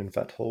Verstappen and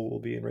Vettel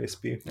will be in race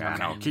B. Yeah,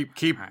 no, Okay.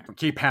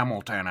 keep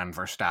Hamilton and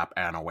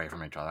Verstappen away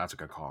from each other. That's a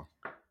good call.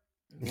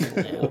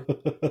 Yeah.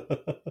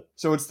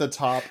 So it's the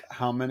top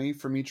how many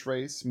from each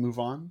race? Move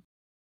on.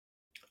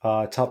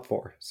 Top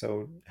 4,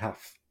 so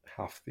half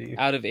the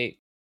Out of 8.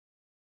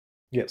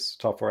 yes,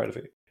 top 4 out of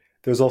 8.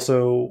 There's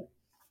also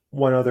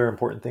one other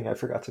important thing I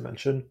forgot to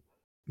mention.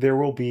 There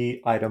will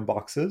be item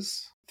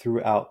boxes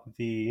throughout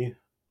the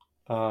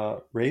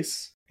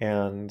race,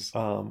 and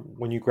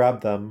when you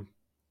grab them,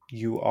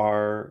 you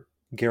are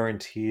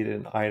guaranteed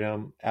an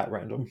item at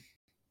random.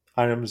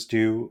 Items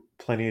do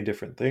plenty of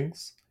different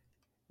things,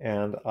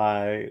 and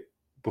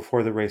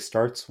before the race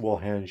starts, will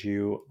hand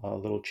you a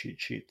little cheat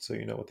sheet so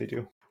you know what they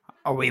do.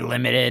 Are we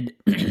limited?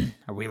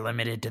 Are we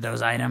limited to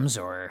those items,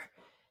 or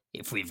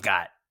if we've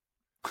got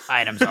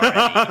items already?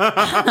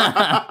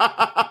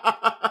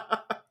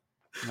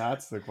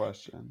 That's the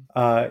question.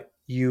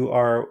 You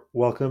are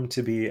welcome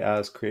to be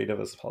as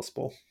creative as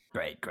possible.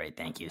 Great,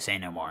 thank you. Say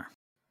no more.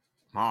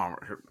 Oh,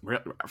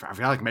 I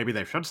feel like maybe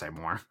they should say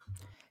more.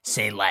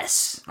 Say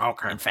less.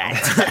 Okay. In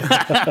fact.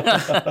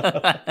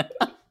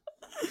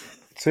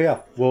 So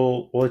yeah,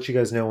 we'll let you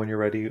guys know when you're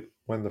ready,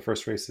 when the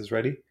first race is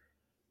ready.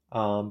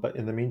 But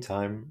in the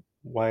meantime,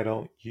 why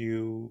don't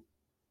you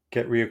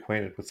get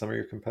reacquainted with some of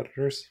your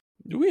competitors?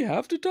 Do we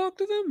have to talk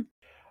to them?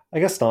 I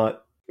guess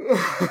not.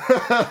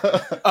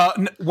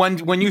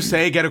 When you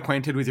say get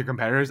acquainted with your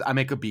competitors, I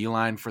make a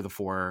beeline for the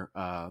four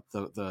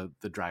the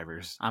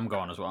drivers. I'm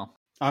going as well.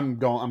 I'm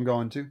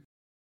going to.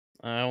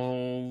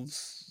 I'll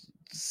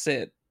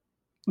sit.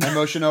 I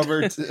motion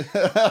over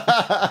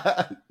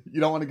to. You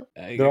don't want to go.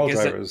 They're all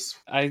drivers.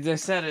 I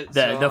said it.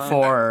 The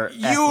four.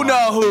 You F1.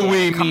 know who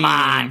we Come mean.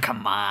 on,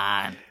 come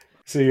on.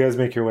 So you guys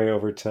make your way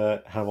over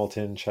to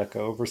Hamilton,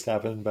 Checo,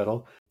 Verstappen,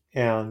 Vettel,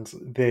 and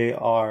they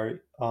are,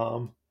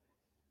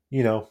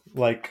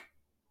 like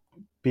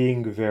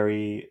being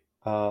very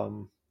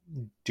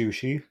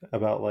douchey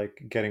about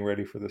like getting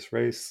ready for this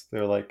race.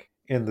 They're like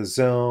in the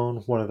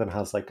zone. One of them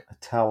has like a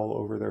towel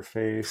over their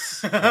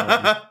face,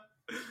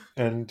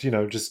 and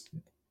just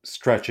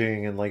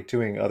stretching and like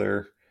doing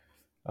other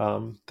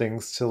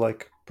things to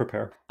like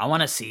prepare. I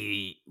want to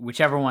see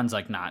whichever one's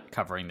like not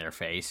covering their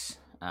face,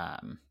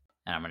 and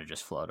I'm gonna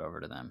just float over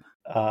to them.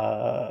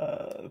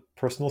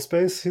 Personal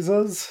space, he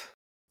says.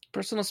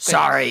 Personal space.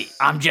 Sorry,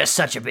 I'm just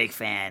such a big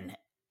fan.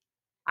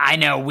 I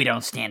know we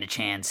don't stand a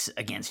chance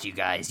against you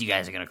guys. You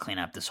guys are gonna clean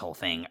up this whole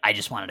thing. I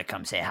just wanted to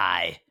come say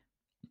hi.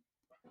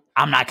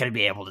 I'm not gonna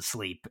be able to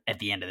sleep at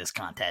the end of this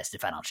contest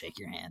if I don't shake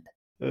your hand.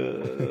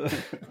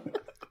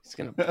 He's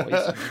gonna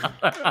poison me.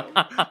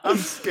 I'm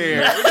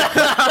scared.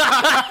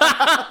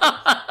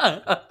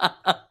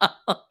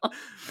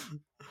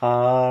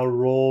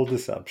 Roll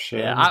deception.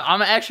 Yeah,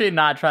 I'm actually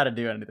not trying to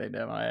do anything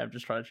to him. I am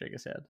just trying to shake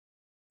his hand.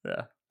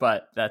 Yeah,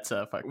 but that's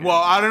a fucking.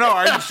 Well, I don't know.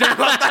 Are you sure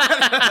about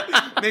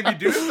that? Maybe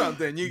do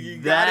something. You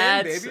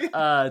got in, baby.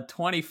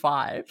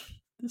 25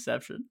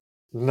 deception.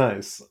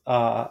 Nice.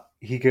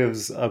 He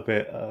gives a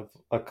bit of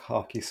a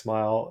cocky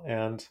smile,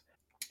 and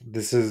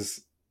this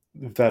is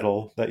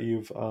Vettel that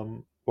you've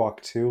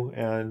walked to,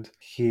 and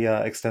he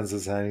extends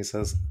his hand. He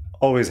says,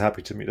 "Always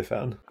happy to meet a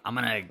fan." I'm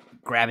gonna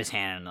grab his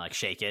hand and like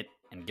shake it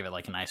and give it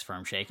like a nice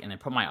firm shake, and then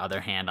put my other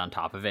hand on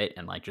top of it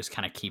and like just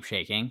kind of keep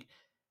shaking.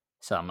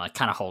 So I'm like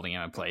kind of holding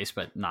him in place,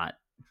 but not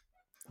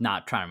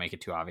trying to make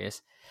it too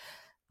obvious.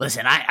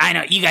 Listen, I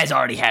know you guys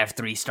already have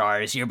 3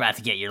 stars. You're about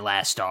to get your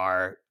last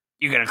star.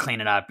 You're going to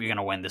clean it up. You're going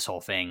to win this whole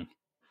thing.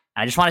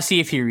 I just want to see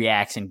if he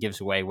reacts and gives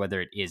away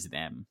whether it is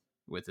them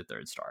with the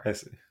 3rd star. I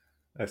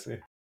see.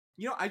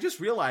 I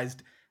just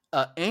realized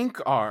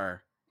Ankar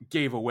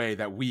gave away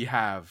that we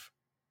have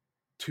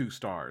 2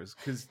 stars.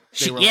 Because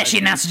she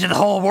announced it to the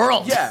whole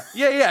world.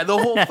 Yeah, the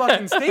whole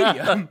fucking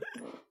stadium.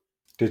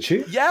 Did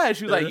she? Yeah,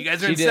 she was like, you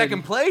guys are in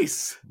second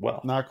place.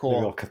 Well, not cool.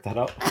 Maybe I'll cut that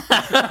out.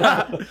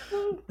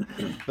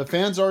 The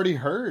fans already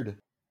heard.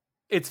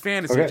 It's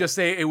fantasy. Okay. Just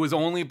say it was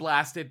only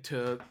blasted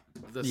to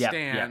the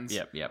stands,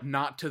 Yep.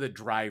 not to the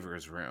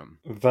driver's room.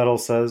 Vettel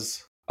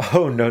says,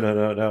 "Oh,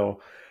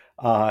 no.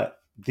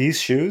 These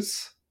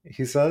shoes,"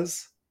 he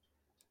says,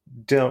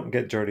 "don't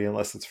get dirty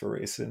unless it's for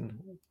racing.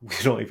 We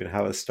don't even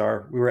have a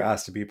star. We were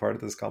asked to be part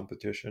of this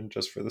competition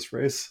just for this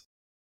race."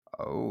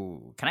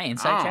 Oh, can I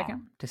insight check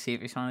him to see if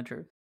he's telling the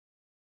truth?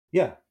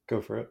 Yeah, go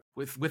for it.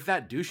 With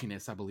that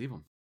douchiness, I believe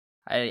him.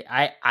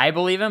 I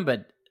believe him,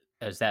 but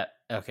is that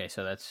okay?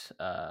 So that's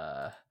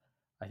I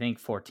think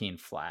 14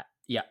 flat.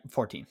 Yeah,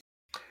 14.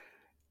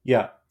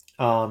 Yeah,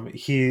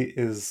 he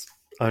is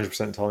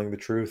 100% telling the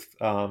truth.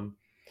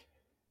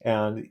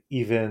 And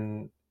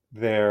even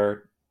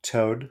their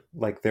Toad,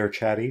 like their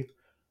chatty,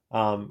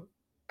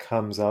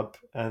 comes up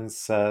and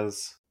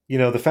says,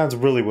 the fans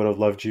really would have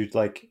loved you,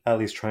 like, at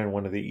least trying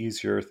one of the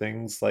easier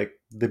things, like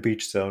the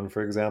beach zone,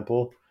 for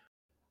example.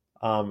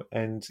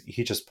 And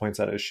he just points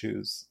at his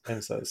shoes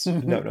and says,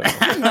 no.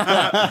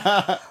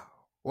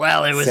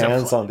 Well, it was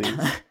Sands on these.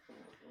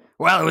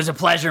 Well, it was a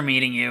pleasure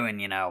meeting you,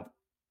 and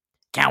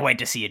can't wait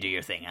to see you do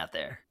your thing out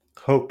there.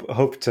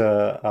 Hope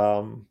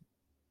to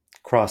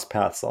cross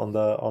paths on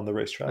the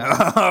racetrack.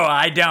 Oh,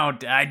 I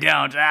don't.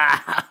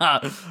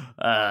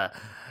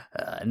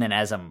 And then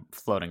as I'm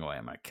floating away,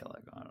 I'm gonna kill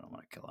it. I'm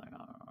gonna kill it.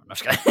 I'm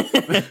just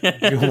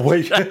gonna...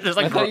 Wait. Just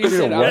I like, thought you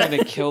said I'm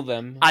gonna kill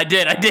them. I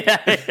did.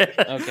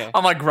 Okay.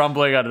 I'm like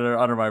grumbling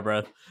under my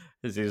breath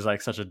because he's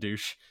like such a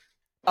douche.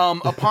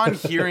 Upon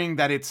hearing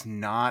that it's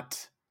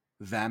not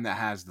them that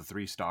has the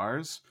 3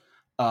 stars,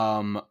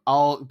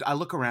 I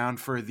look around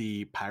for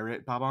the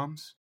pirate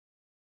bob-ombs.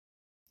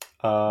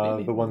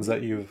 The ones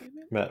that you've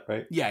met,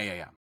 right?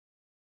 Yeah.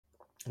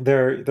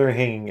 They're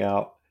hanging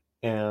out,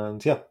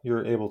 and yeah,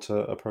 you're able to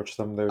approach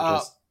them. They're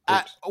just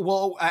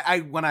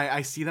when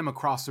I see them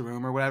across the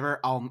room or whatever,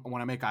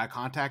 when I make eye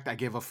contact, I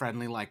give a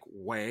friendly like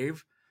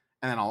wave,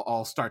 and then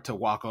I'll start to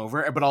walk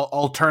over, but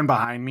I'll turn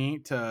behind me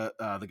to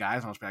the guys,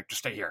 and I'll just be like, just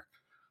stay here,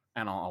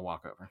 and I'll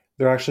walk over.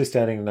 They're actually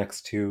standing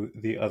next to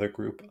the other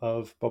group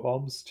of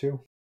bob-ombs too.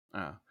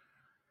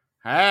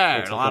 Hey,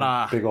 It's a like lot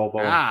a of big old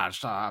ball.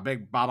 it's a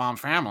big bob-omb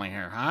family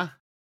here, huh?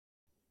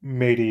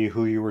 Matey,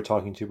 who you were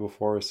talking to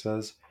before,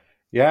 says,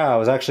 "Yeah, I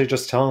was actually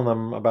just telling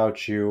them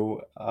about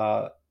you.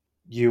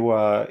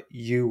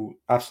 You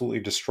absolutely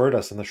destroyed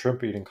us in the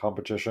shrimp eating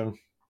competition."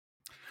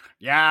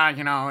 Yeah,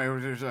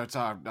 it's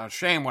a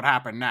shame what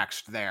happened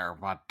next there,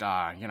 but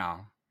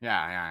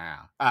yeah.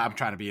 I'm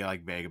trying to be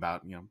like vague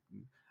about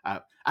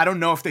I don't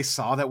know if they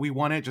saw that we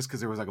won it just because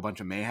there was like a bunch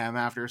of mayhem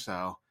after.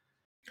 So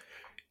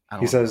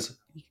He says,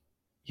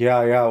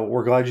 "Yeah,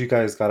 we're glad you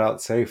guys got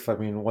out safe. I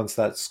mean, once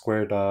that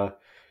squid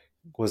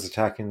was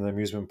attacking the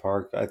amusement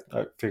park, I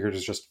figured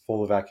it's just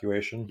full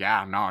evacuation."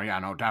 Yeah,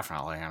 no,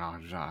 definitely.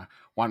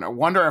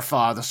 Wonder if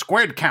the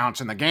squid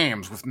counts in the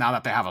games with now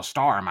that they have a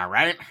star. Am I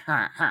right?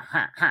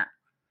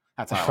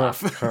 That's how I laugh.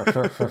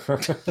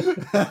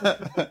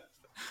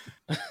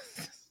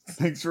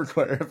 Thanks for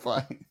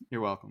clarifying.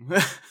 You're welcome.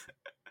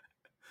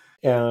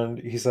 And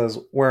he says,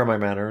 "Where are my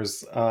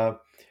manners?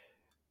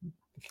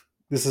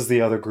 This is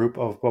the other group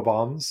of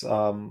Bob-ombs.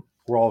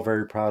 We're all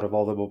very proud of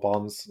all the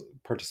Bob-ombs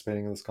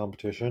participating in this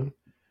competition.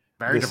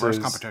 Very This diverse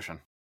is- competition.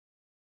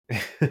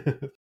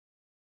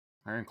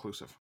 Very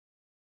inclusive.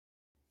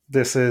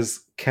 This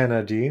is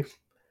Kennedy.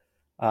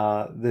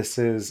 This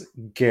is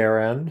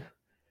Garen.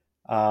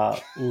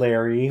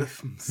 Larry.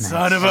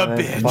 Son of a And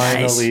then bitch.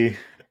 finally,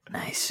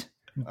 Nice.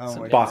 Oh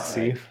my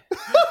Boxy.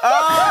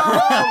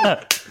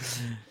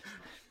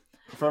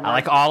 From I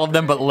like all of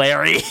them, but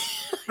Larry.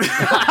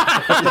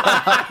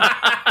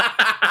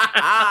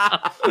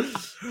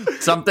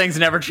 Some things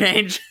never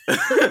change.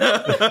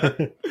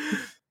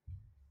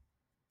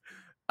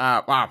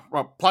 Wow.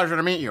 Well, pleasure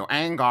to meet you,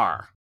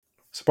 Angar.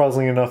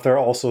 Surprisingly enough, they're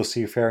also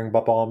seafaring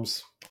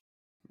Bob-ombs.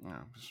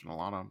 Yeah, just a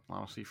lot of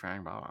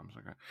seafaring bombs.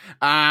 Okay.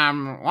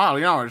 Well,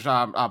 it's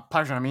a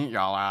pleasure to meet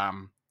y'all.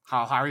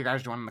 How are you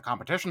guys doing in the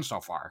competition so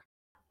far?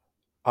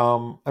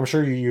 I'm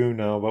sure you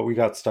know, but we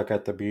got stuck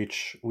at the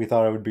beach. We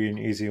thought it would be an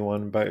easy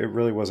one, but it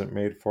really wasn't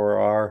made for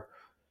our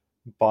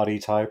body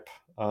type.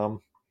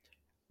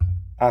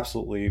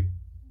 Absolutely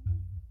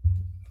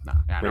No,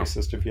 yeah,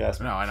 racist, if you ask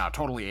me. no, I know,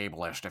 totally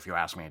ableist if you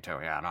ask me to.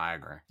 Yeah, no, I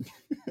agree.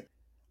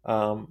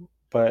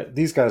 But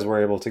these guys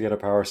were able to get a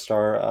power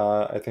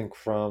star, I think,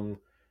 from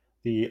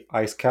the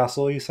ice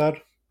castle. You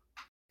said,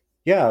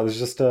 yeah, it was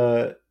just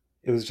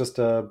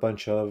a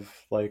bunch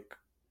of like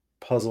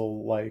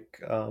puzzle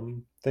like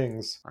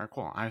things. Very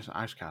cool.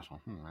 Ice Castle.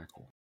 Very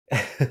cool.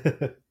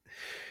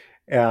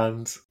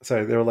 And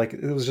sorry, they were like,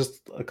 it was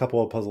just a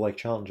couple of puzzle like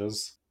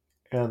challenges.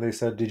 And they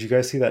said, "Did you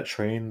guys see that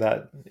train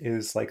that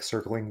is like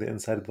circling the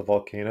inside of the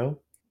volcano?"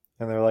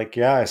 And they're like,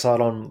 "Yeah, I saw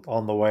it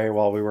on the way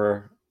while we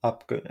were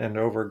up and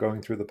over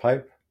going through the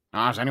pipe."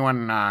 Is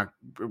anyone?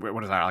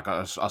 What is that? Like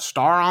a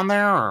star on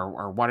there,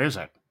 or what is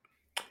it?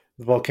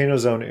 The volcano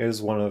zone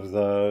is one of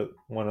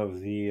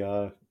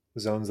the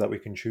zones that we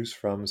can choose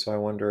from. So I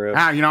wonder if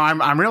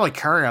I'm really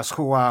curious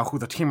who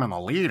the team in the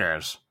lead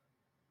is.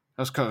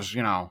 Just because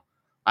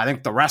I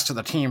think the rest of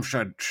the team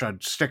should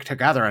stick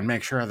together and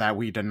make sure that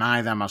we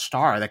deny them a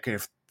star.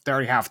 If they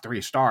already have 3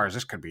 stars,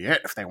 this could be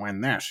it if they win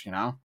this.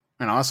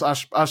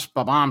 Us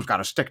Bob-ombs got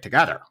to stick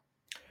together.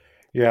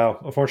 yeah,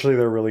 unfortunately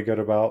they're really good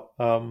about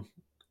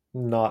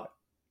not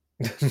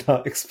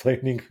not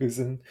explaining who's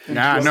in.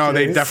 Yeah, no,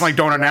 they days. definitely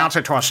don't announce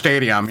it to a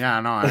stadium. Yeah,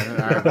 no, I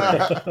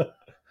agree.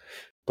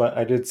 But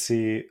I did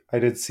see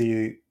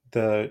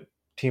the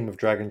team of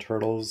dragon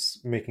turtles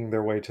making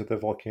their way to the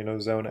volcano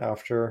zone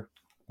after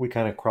we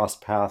kind of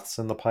crossed paths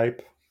in the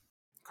pipe.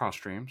 Cross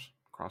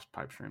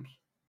pipe streams.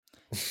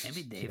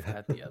 Maybe they've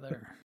got the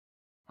other.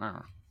 I don't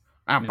know.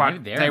 Maybe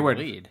But they're they in would,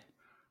 the lead.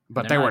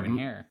 but They're they not would, even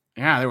here.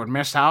 yeah, they would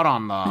miss out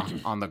on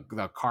the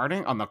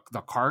karting, on the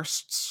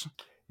karsts.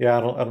 Yeah,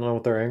 I don't know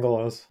what their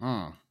angle is.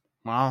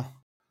 Well,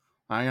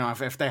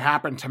 if they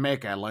happen to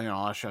make it,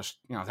 let's just,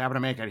 if they happen to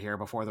make it here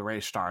before the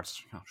race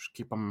starts, just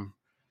keep them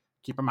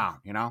out,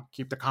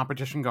 keep the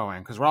competition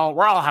going, because we're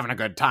all having a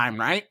good time,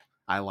 right?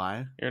 I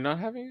lie. You're not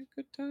having a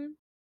good time?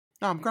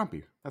 No, I'm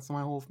grumpy. That's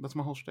my whole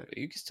shtick.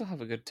 You can still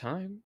have a good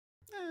time.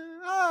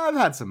 I've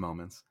had some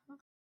moments.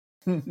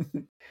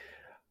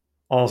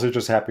 Honestly,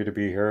 just happy to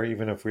be here,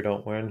 even if we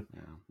don't win.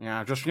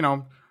 Yeah, just,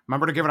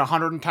 remember to give it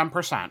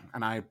 110%.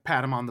 And I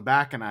pat him on the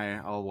back and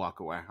I'll walk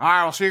away. All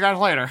right, I'll see you guys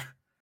later.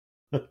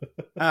 And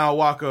I'll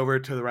walk over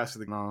to the rest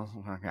of the. No,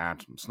 yeah,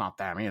 it's not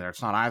them either.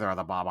 It's not either of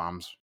the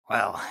Bob-ombs.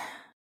 Well,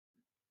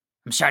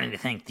 I'm starting to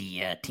think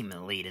the team in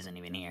the lead isn't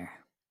even here.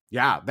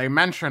 Yeah, they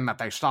mentioned that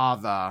they saw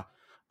the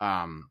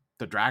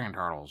dragon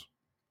turtles,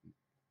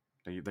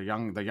 the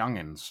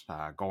youngins,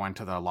 go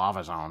into the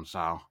lava zone.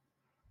 So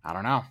I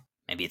don't know.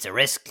 Maybe it's a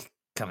risk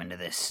coming to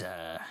this.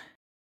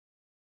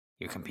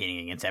 You're competing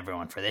against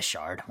everyone for this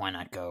shard. Why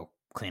not go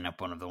clean up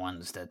one of the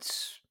ones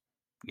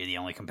you're the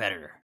only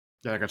competitor?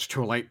 You think it's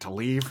too late to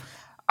leave?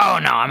 Oh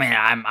no, I mean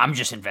I'm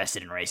just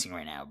invested in racing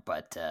right now,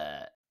 but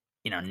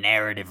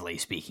narratively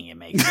speaking, it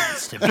makes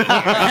sense to be here.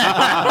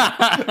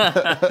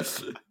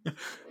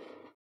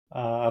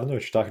 I don't know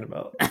what you're talking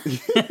about.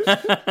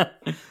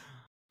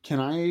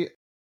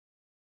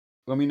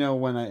 Let me know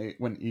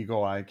when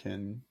Eagle Eye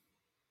can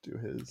do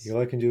his.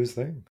 Eli can do his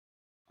thing.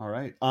 All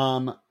right.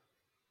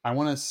 I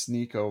want to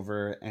sneak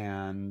over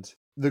and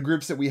the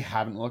groups that we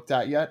haven't looked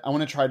at yet. I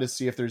want to try to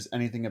see if there's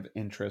anything of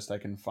interest I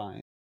can find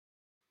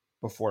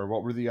before.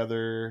 What were the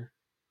other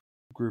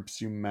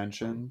groups you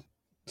mentioned?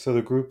 So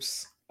the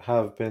groups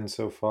have been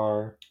so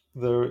far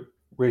the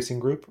racing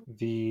group,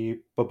 the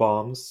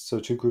Bob-ombs, so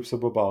 2 groups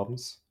of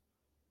Bob-ombs.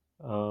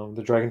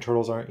 The Dragon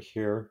Turtles aren't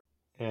here,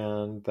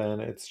 and then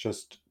it's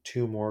just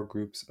 2 more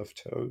groups of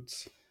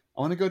Toads.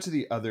 I want to go to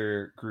the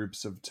other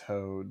groups of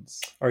Toads.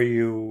 Are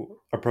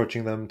you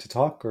approaching them to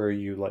talk, or are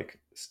you like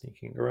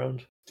sneaking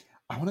around?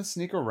 I want to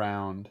sneak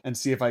around and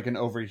see if I can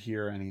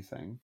overhear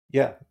anything.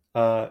 Yeah,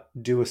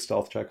 do a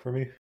stealth check for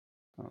me.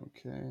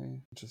 Okay,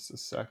 just a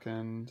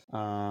second.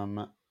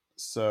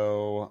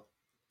 So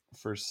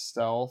for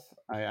stealth,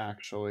 I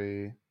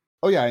actually...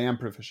 Oh yeah, I am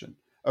proficient.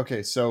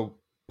 Okay, so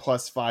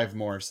plus 5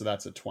 more, so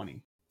that's a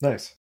 20.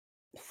 Nice.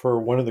 For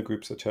one of the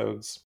groups of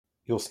Toads,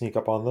 you'll sneak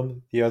up on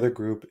them. The other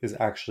group is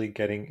actually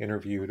getting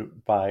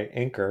interviewed by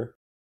Anchor.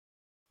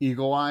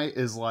 Eagle Eye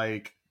is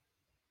like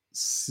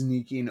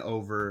sneaking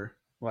over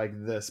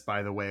like this,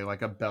 by the way,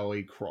 like a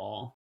belly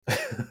crawl.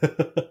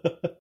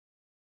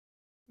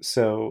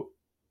 So,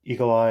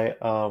 Eagle Eye,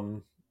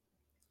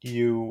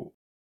 you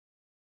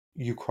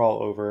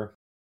crawl over,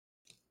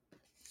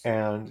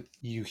 and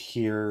you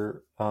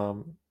hear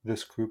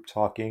this group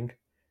talking,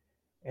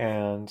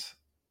 and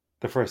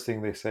the first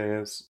thing they say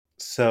is,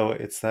 "So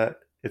it's that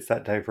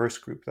diverse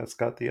group that's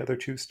got the other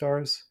 2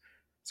 stars.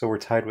 So we're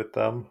tied with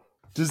them."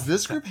 Does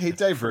this group hate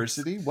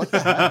diversity? What the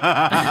heck?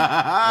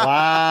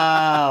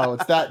 Wow,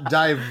 it's that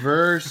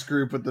diverse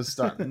group with the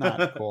star.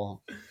 Not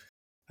cool.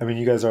 I mean,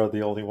 you guys are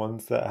the only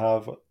ones that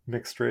have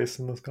mixed race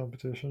in this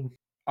competition.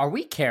 Are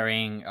we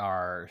carrying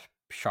our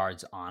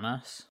shards on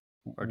us?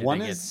 Or do One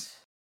they is...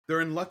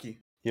 They're in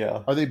Lucky.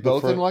 Yeah. Are they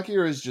both The in Lucky,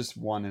 or is just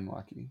one in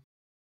Lucky?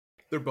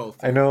 They're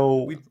both. I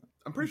know.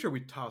 I'm pretty sure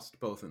we tossed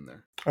both in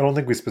there. I don't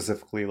think we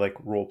specifically like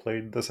role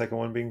played the second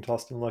one being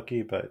tossed in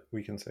Lucky, but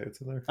we can say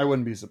it's in there. I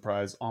wouldn't be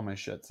surprised. All my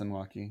shit's in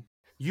Lucky.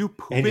 You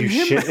poop And in you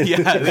him? shit in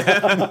Yeah.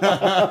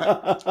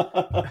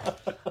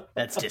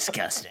 That's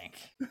disgusting.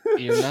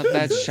 You're not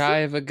that shy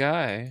of a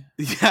guy.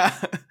 Yeah.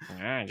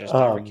 Yeah, just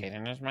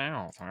lubricating his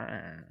mouth.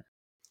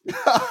 Is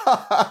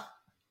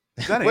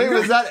that Wait, Anger?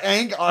 was that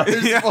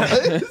Angar's Yeah.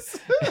 voice?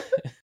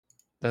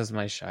 That's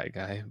my shy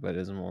guy, but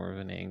is more of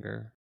an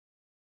anger.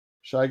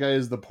 Shy Guy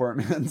is the poor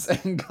man's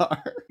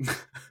Angar.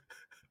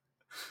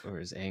 Or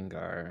is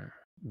Angar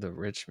the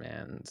rich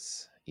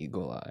man's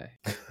eagle eye?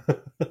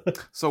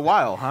 So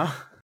wild, huh?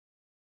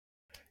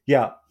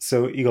 Yeah,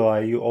 so Eagle Eye,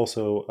 you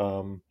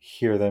also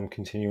hear them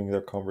continuing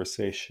their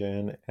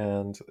conversation,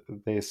 and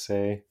they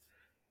say,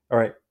 "All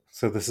right,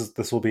 so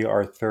this will be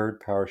our 3rd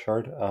power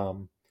shard.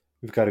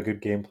 We've got a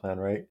good game plan,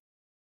 right?"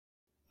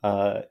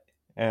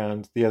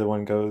 And the other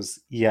one goes,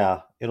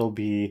 "Yeah, it'll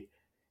be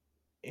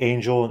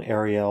Angel and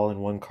Ariel in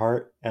one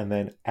cart, and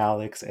then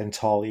Alex and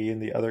Tolly in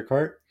the other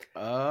cart."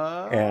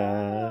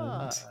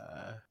 And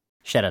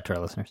Shout out to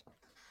our listeners.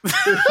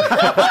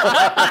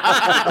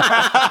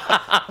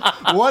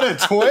 What a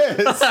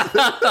twist!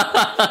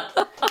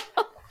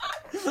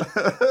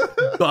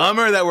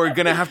 Bummer that we're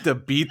gonna have to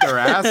beat their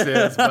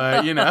asses,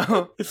 but you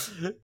know.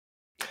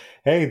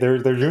 hey, they're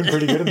doing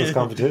pretty good in this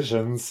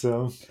competition,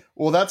 so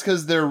Well, that's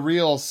because they're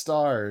real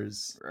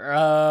stars.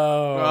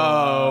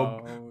 Oh,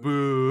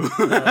 boo.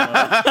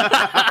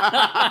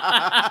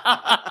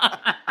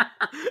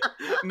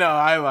 No,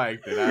 I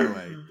liked it.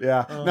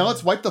 Yeah. Now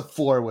let's wipe the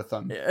floor with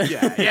them.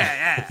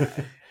 Yeah.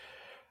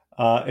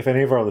 if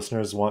any of our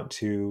listeners want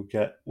to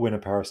win a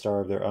power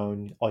star of their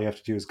own, all you have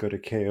to do is go to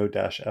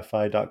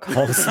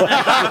ko-fi.com.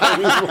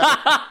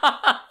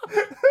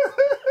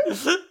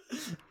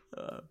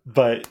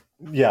 But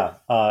yeah,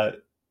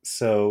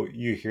 so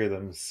you hear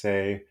them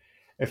say,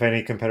 "If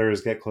any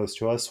competitors get close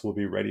to us, we'll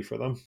be ready for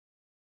them."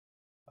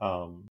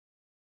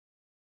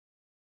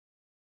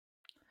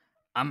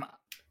 I'm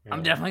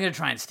definitely gonna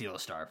try and steal a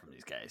star from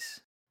these guys.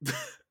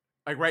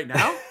 Like right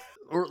now?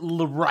 Or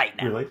right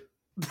now. Really?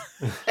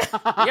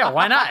 Yeah,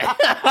 why not?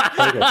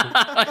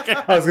 Okay.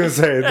 I was gonna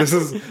say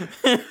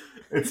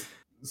it's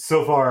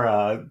so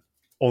far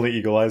only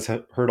Eagle Eyes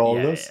heard all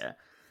of this. Yeah.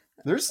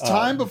 There's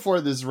time before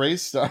this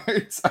race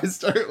starts. I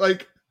start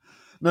like,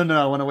 no,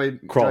 I want to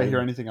wait. Crawling. Do I hear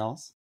anything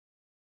else?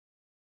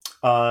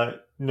 No,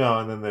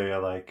 and then they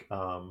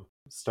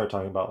start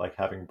talking about like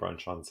having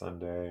brunch on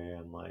Sunday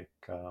and like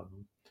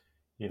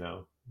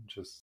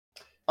just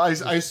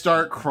I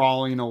start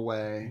crawling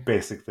away.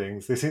 basic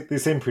things. They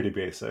seem pretty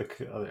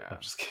basic. I'm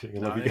just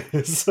kidding. I love you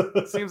guys.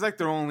 Seems like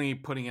they're only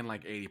putting in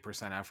like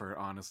 80% effort,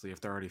 honestly, if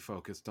they're already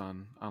focused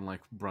on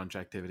like brunch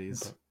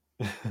activities.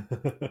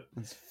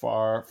 It's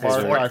far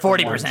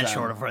 40%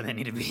 short of where they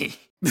need to be.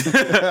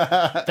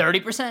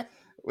 30%?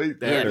 Wait,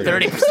 Yeah,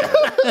 30.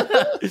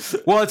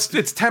 30%. Well, it's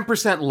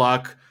 10%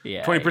 luck,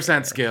 Yeah,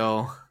 20%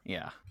 skill.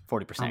 Yeah,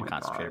 40% my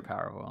concentrated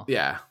power will.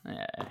 Yeah.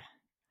 Yeah. I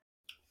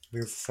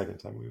think it's the second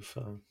time we've.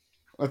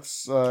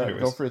 Let's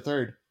Anyways. go for a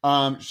third.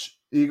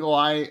 Eagle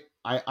Eye,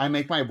 I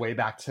make my way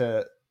back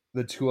to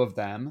the 2 of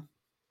them,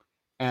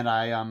 and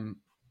I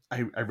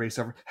race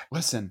over.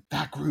 Listen,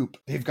 that group,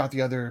 they've got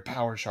the other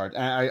power shard.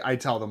 And I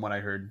tell them what I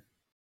heard.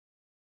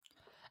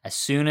 As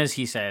soon as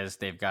he says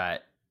they've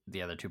got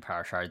the other 2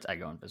 power shards, I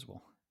go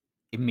invisible.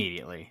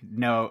 Immediately.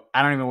 No,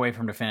 I don't even wait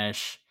for him to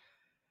finish.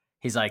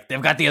 He's like,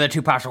 they've got the other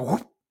 2 power shards.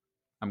 Whoop,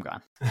 I'm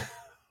gone.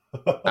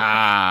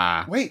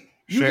 Wait,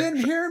 you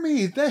didn't hear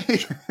me.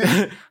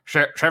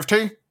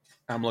 Shifty?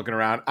 I'm looking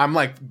around. I'm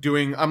like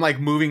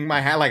moving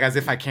my hand like as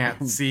if I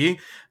can't see.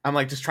 I'm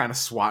like just trying to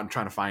swat and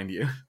trying to find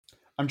you.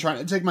 I'm trying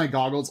to take my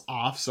goggles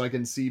off so I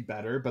can see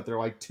better, but they're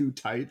like too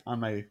tight on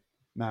my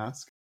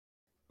mask.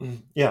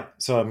 Yeah,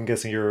 so I'm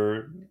guessing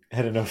you're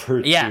heading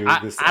over to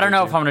this. I don't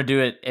know if I'm going to do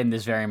it in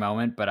this very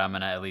moment, but I'm going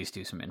to at least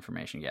do some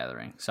information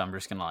gathering. So I'm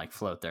just going to like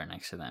float there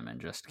next to them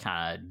and just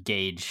kind of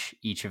gauge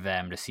each of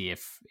them to see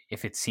if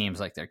it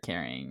seems like they're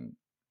carrying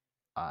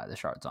the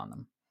shards on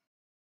them.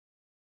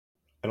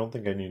 I don't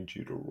think I need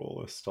you to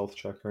roll a stealth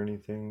check or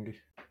anything.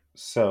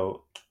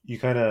 So you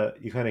kind of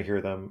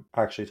hear them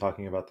actually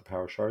talking about the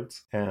power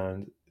shards,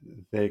 and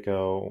they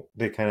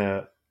kind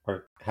of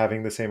are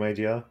having the same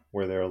idea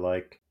where they're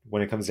like,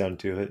 when it comes down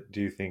to it,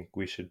 do you think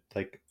we should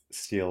like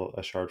steal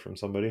a shard from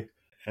somebody?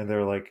 And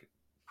they're like,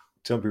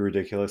 don't be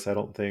ridiculous. I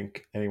don't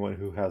think anyone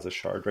who has a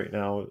shard right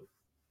now,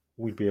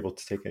 we'd be able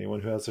to take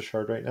anyone who has a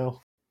shard right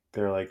now.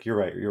 They're like, you're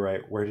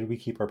right. Where did we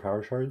keep our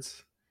power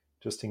shards?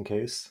 Just in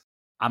case.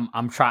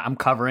 I'm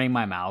covering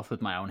my mouth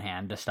with my own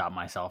hand to stop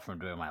myself from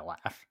doing my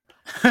laugh.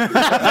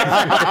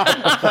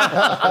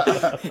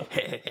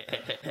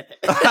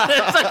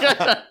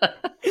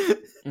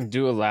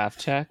 Do a laugh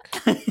check.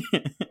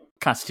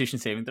 Constitution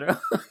saving throw.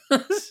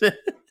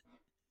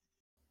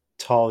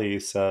 Tali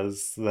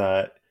says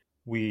that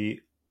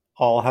we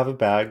all have a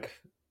bag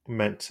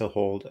meant to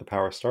hold a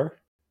power star.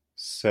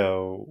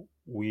 So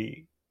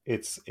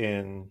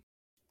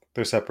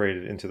they're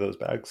separated into those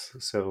bags.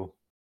 So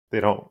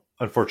they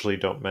unfortunately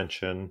don't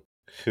mention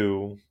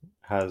who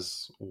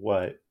has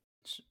what,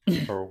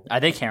 or are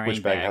they carrying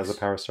which bag has a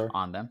power star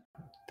on them?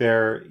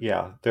 They're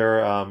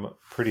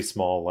pretty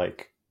small,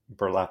 like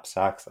burlap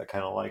sacks that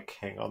kind of like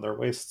hang on their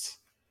waists.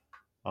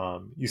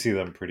 You see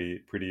them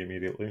pretty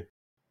immediately.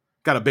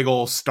 Got a big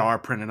old star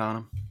printed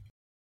on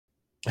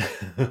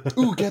them.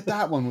 Ooh, get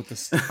that one with the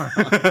star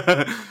on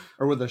it.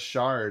 Or with a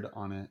shard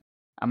on it.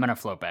 I'm gonna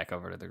float back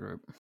over to the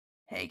group.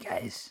 Hey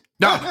guys.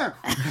 No.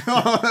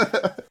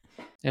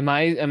 Am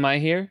I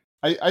here?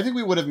 I think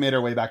we would have made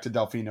our way back to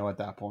Delfino at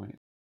that point.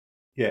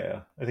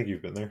 Yeah, I think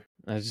you've been there.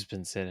 I've just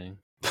been sitting.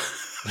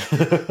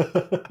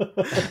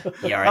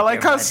 Yeah, I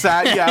like how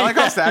sad. Yeah, I like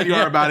how sad you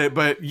are about it.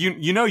 But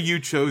you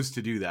chose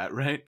to do that,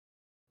 right?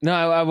 No,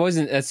 I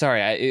wasn't.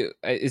 Sorry,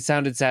 it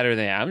sounded sadder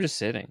than I'm just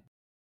sitting.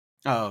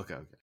 Oh, okay.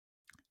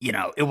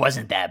 It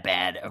wasn't that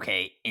bad.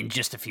 Okay, in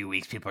just a few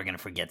weeks, people are gonna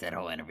forget that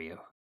whole interview.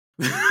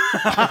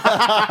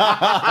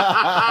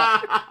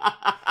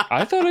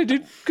 I thought I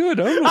did good.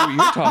 I don't know what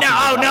you're talking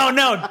about.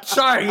 No.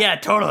 Sorry. Yeah,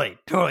 totally.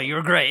 You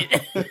were great.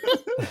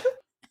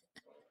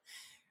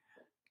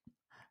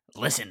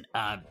 Listen,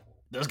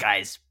 those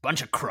guys,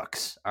 bunch of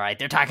crooks. All right,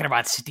 they're talking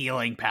about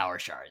stealing power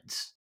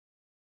shards.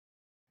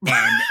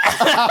 And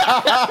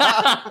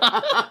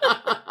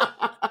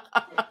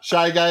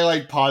Shy Guy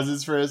like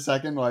pauses for a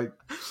second, like.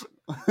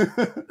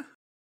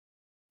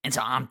 And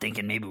so I'm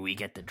thinking maybe we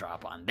get the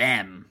drop on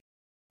them.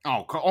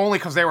 Oh, only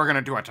because they were going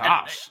to do it to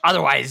us.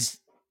 Otherwise,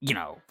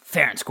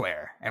 fair and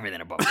square,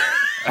 everything above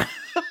board.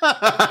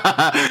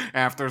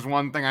 If there's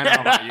one thing I know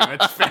about you,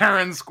 it's fair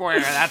and square.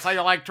 That's how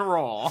you like to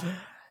roll.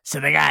 So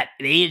they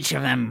each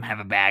of them have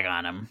a bag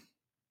on them.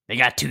 They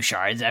got 2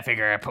 shards. I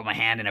figure I put my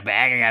hand in a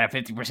bag. I got a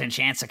 50%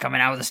 chance of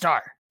coming out with a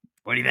star.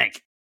 What do you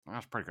think?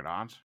 That's pretty good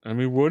odds. I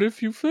mean, what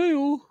if you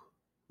fail?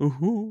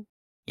 Ooh.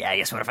 Yeah, I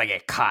guess what if I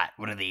get caught?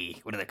 What are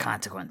the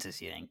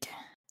consequences, you think?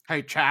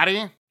 Hey,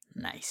 Chatty.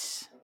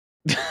 Nice.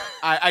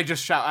 I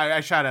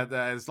shout at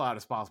as loud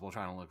as possible,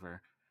 trying to look for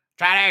her.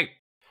 Chatty.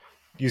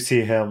 You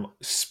see him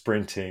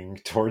sprinting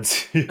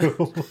towards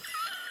you.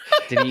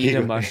 Did he eat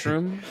a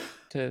mushroom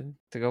to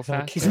go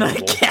fast? He's not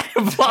a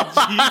cannibal.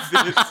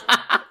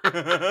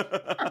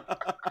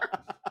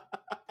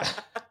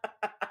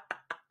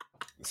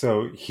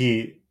 So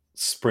he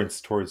sprints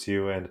towards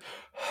you, and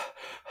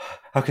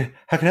how can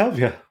I help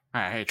you?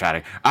 Hey,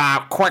 Chatty.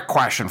 Quick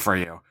question for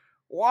you.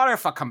 What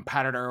if a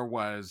competitor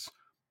was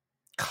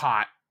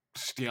caught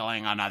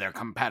stealing another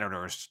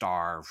competitor's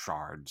star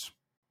shards?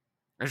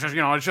 It's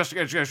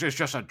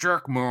just a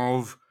jerk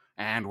move,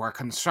 and we're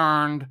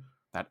concerned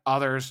that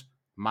others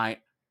might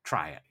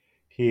try it.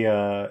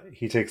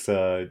 He takes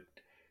a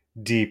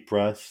deep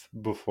breath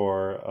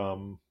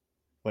before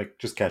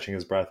just catching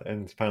his breath,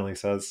 and finally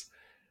says,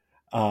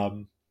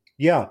 that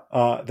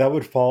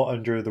would fall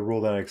under the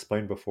rule that I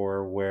explained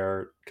before,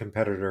 where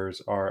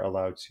competitors are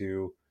allowed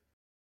to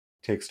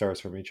take stars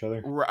from each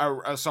other.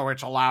 So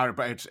it's allowed,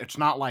 but it's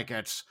not like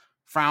it's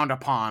frowned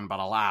upon, but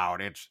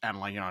allowed. It's not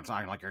like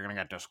you're gonna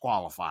get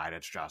disqualified.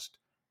 It's just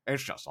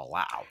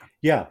allowed.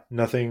 Yeah,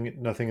 nothing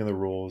in the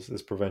rules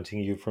is preventing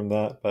you from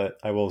that. But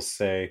I will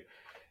say,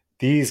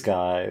 these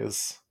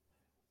guys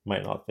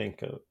might not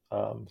think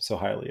so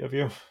highly of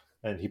you.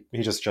 And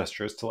he just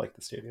gestures to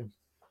the stadium.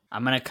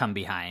 I'm gonna come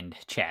behind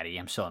Chatty.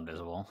 I'm still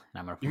invisible, and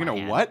I'm gonna. You're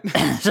gonna what?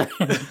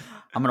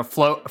 I'm gonna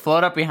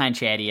float up behind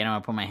Chatty, and I'm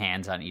gonna put my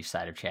hands on each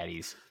side of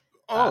Chatty's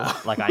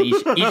like on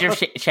each of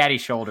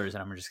Chatty's shoulders,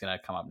 and I'm just gonna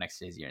come up next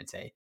to his ear and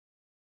say,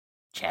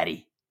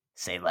 "Chatty,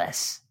 say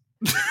less."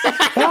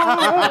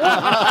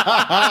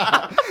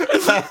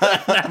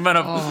 I'm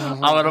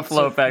gonna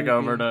float back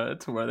over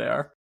to where they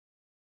are.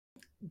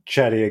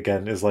 Chatty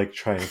again is like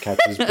trying to catch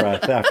his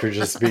breath after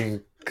just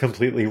being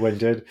completely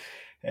winded,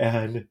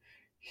 and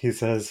he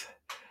says,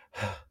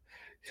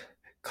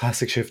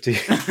 "Classic Shifty."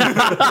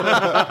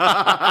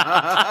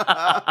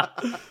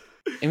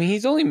 I mean,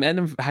 he's only met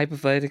him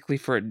hypothetically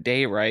for a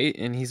day, right?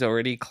 And he's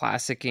already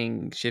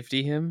classicing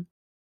Shifty him.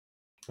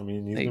 I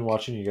mean, he's been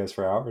watching you guys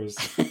for hours.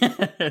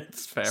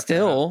 It's fair.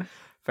 Still.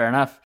 Fair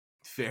enough.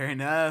 Fair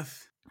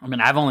enough. I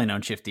mean, I've only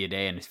known Shifty a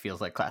day, and it feels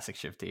like classic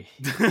Shifty.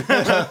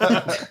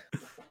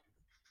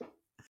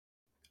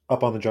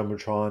 Up on the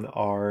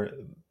Jumbotron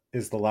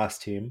is the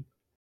last team.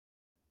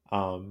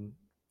 And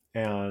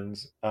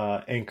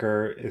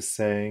Anchor is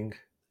saying...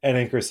 And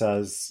Anchor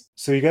says,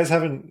 so you guys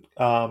haven't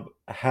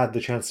had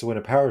the chance to win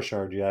a power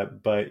shard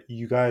yet, but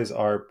you guys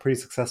are pretty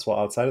successful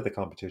outside of the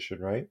competition,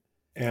 right?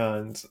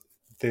 And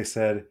they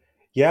said,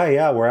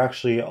 yeah, we're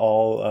actually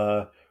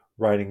all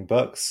writing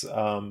books.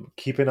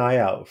 Keep an eye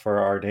out for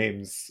our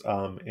names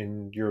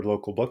in your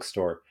local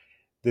bookstore.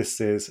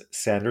 This is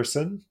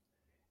Sanderson,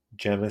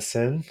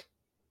 Jemison,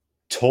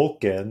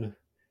 Tolkien,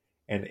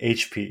 and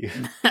HP.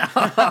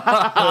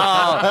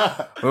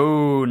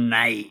 Oh,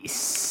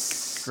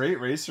 nice.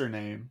 Great racer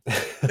name.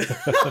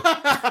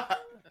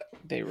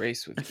 They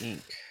race with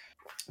ink.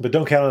 But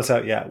don't count us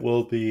out yet.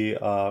 We'll be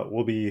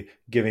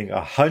giving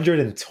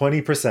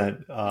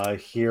 120%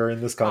 here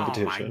in this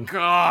competition. Oh my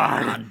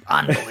god!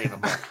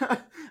 Unbelievable.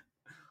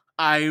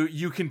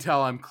 You can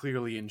tell I'm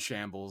clearly in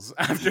shambles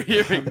after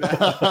hearing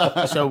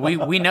that. So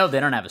we know they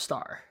don't have a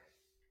star.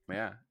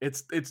 Yeah,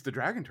 it's the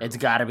Dragon Turtle. It's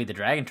got to be the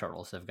Dragon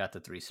Turtles. They've got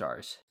the 3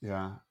 stars.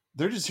 Yeah,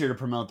 they're just here to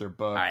promote their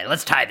book. All right,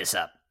 let's tie this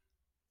up.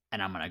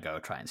 And I'm going to go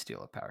try and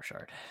steal a power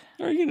shard.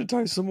 Are you going to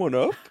tie someone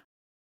up?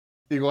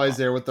 Eagle Eye's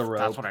there with the rope.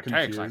 That's what it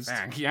takes, I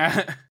think.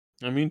 Yeah.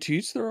 I mean, to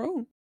each their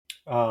own.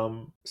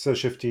 So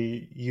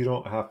Shifty, you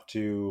don't have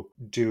to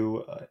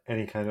do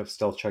any kind of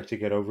stealth check to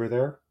get over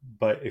there,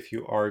 but if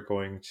you are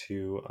going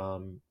to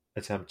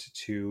attempt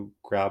to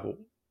grab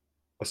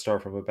a star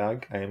from a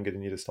bag, I am going to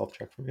need a stealth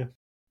check from you.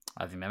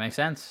 I think that makes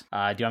sense.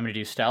 Do you want me to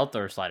do stealth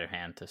or sleight of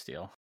hand to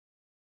steal?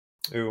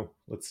 Ooh,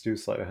 let's do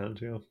sleight of hand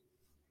too.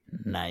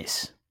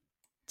 Nice.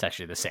 It's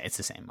actually the same. It's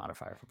the same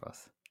modifier for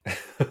both. Nice.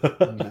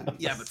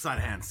 Yeah, but sleight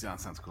of hand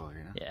sounds cooler,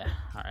 you know? Yeah.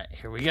 All right,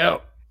 here we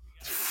go.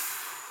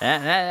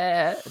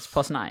 It's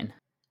 +9.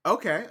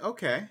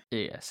 Okay.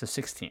 Yeah, so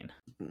 16.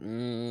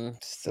 So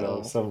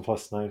Still. 7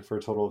 plus 9 for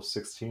a total of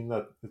 16.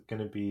 That's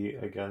going to be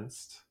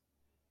against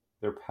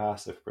their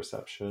passive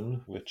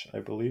perception, which I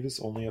believe is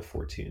only a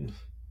 14.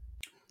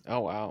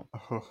 Oh, wow.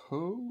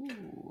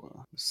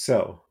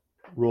 So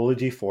roll a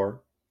d4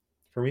 for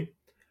me.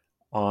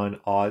 On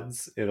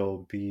odds,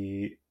 it'll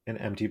be an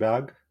empty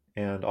bag,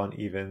 and on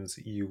evens,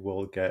 you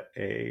will get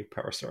a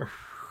power star.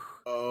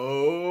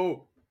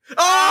 Oh!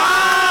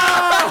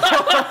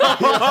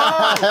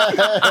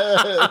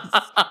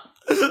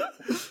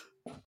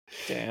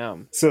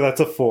 Damn. So that's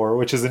a 4,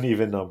 which is an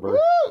even number.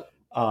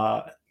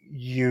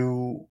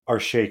 You are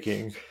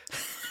shaking.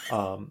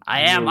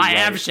 I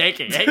am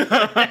shaking.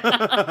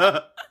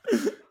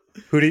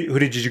 Who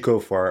did you go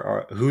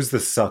for? Who's the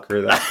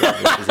sucker that's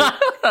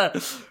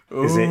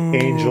is it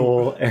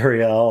Angel,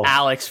 Ariel?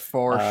 Alex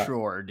for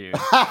sure, dude.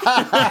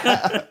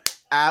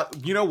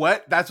 You know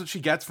what? That's what she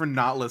gets for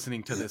not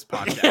listening to this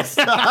podcast.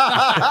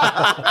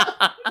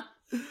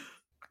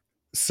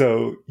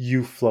 So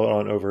you float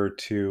on over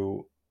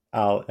to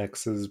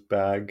Alex's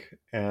bag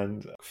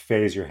and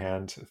phase your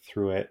hand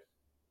through it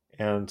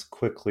and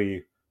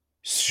quickly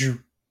just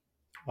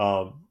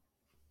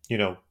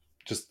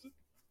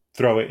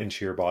throw it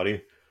into your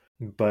body.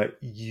 But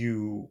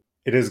it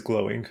is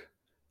glowing.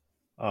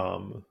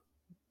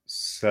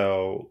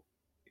 So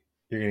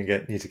you're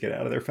gonna need to get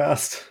out of there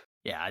fast.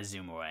 Yeah, I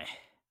zoom away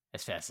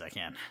as fast as I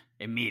can.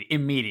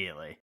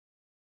 Immediately.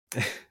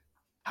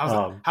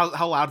 How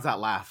loud is that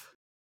laugh?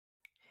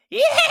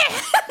 Yeah.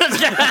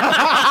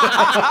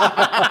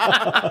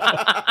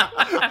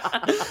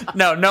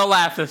 No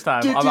laugh this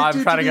time.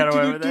 I'm trying to get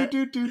away with it.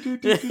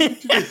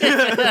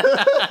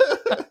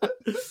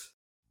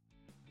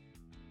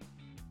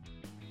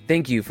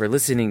 Thank you for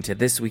listening to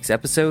this week's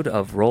episode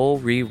of Roll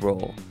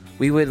Re-Roll.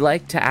 We would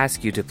like to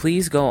ask you to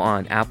please go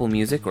on Apple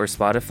Music or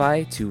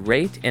Spotify to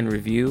rate and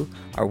review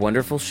our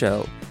wonderful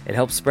show. It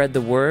helps spread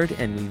the word,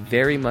 and we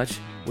very much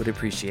would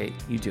appreciate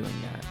you doing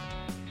that.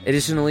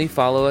 Additionally,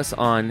 follow us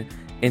on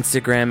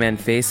Instagram and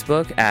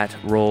Facebook at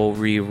Roll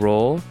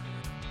Re-Roll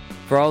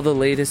for all the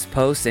latest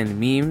posts and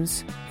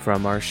memes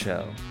from our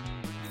show.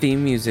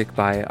 Theme music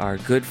by our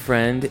good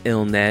friend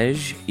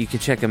Ilnej. You can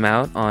check him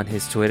out on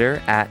his Twitter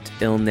at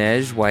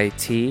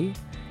IlnejYT.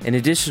 And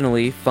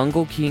additionally,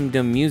 Fungal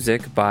Kingdom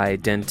music by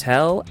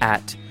Dentel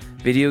at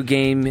Video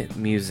Game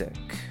Music.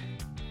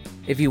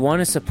 If you want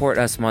to support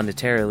us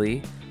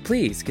monetarily,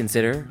 please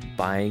consider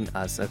buying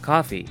us a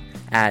coffee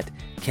at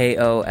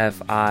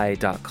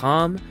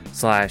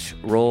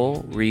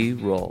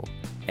kofi.com/roll-re-roll.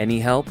 Any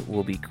help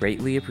will be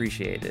greatly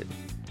appreciated.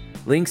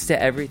 Links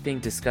to everything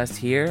discussed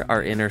here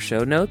are in our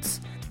show notes.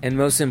 And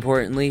most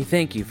importantly,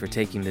 thank you for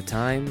taking the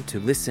time to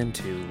listen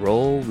to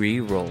Roll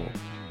Re-Roll.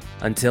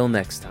 Until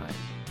next time.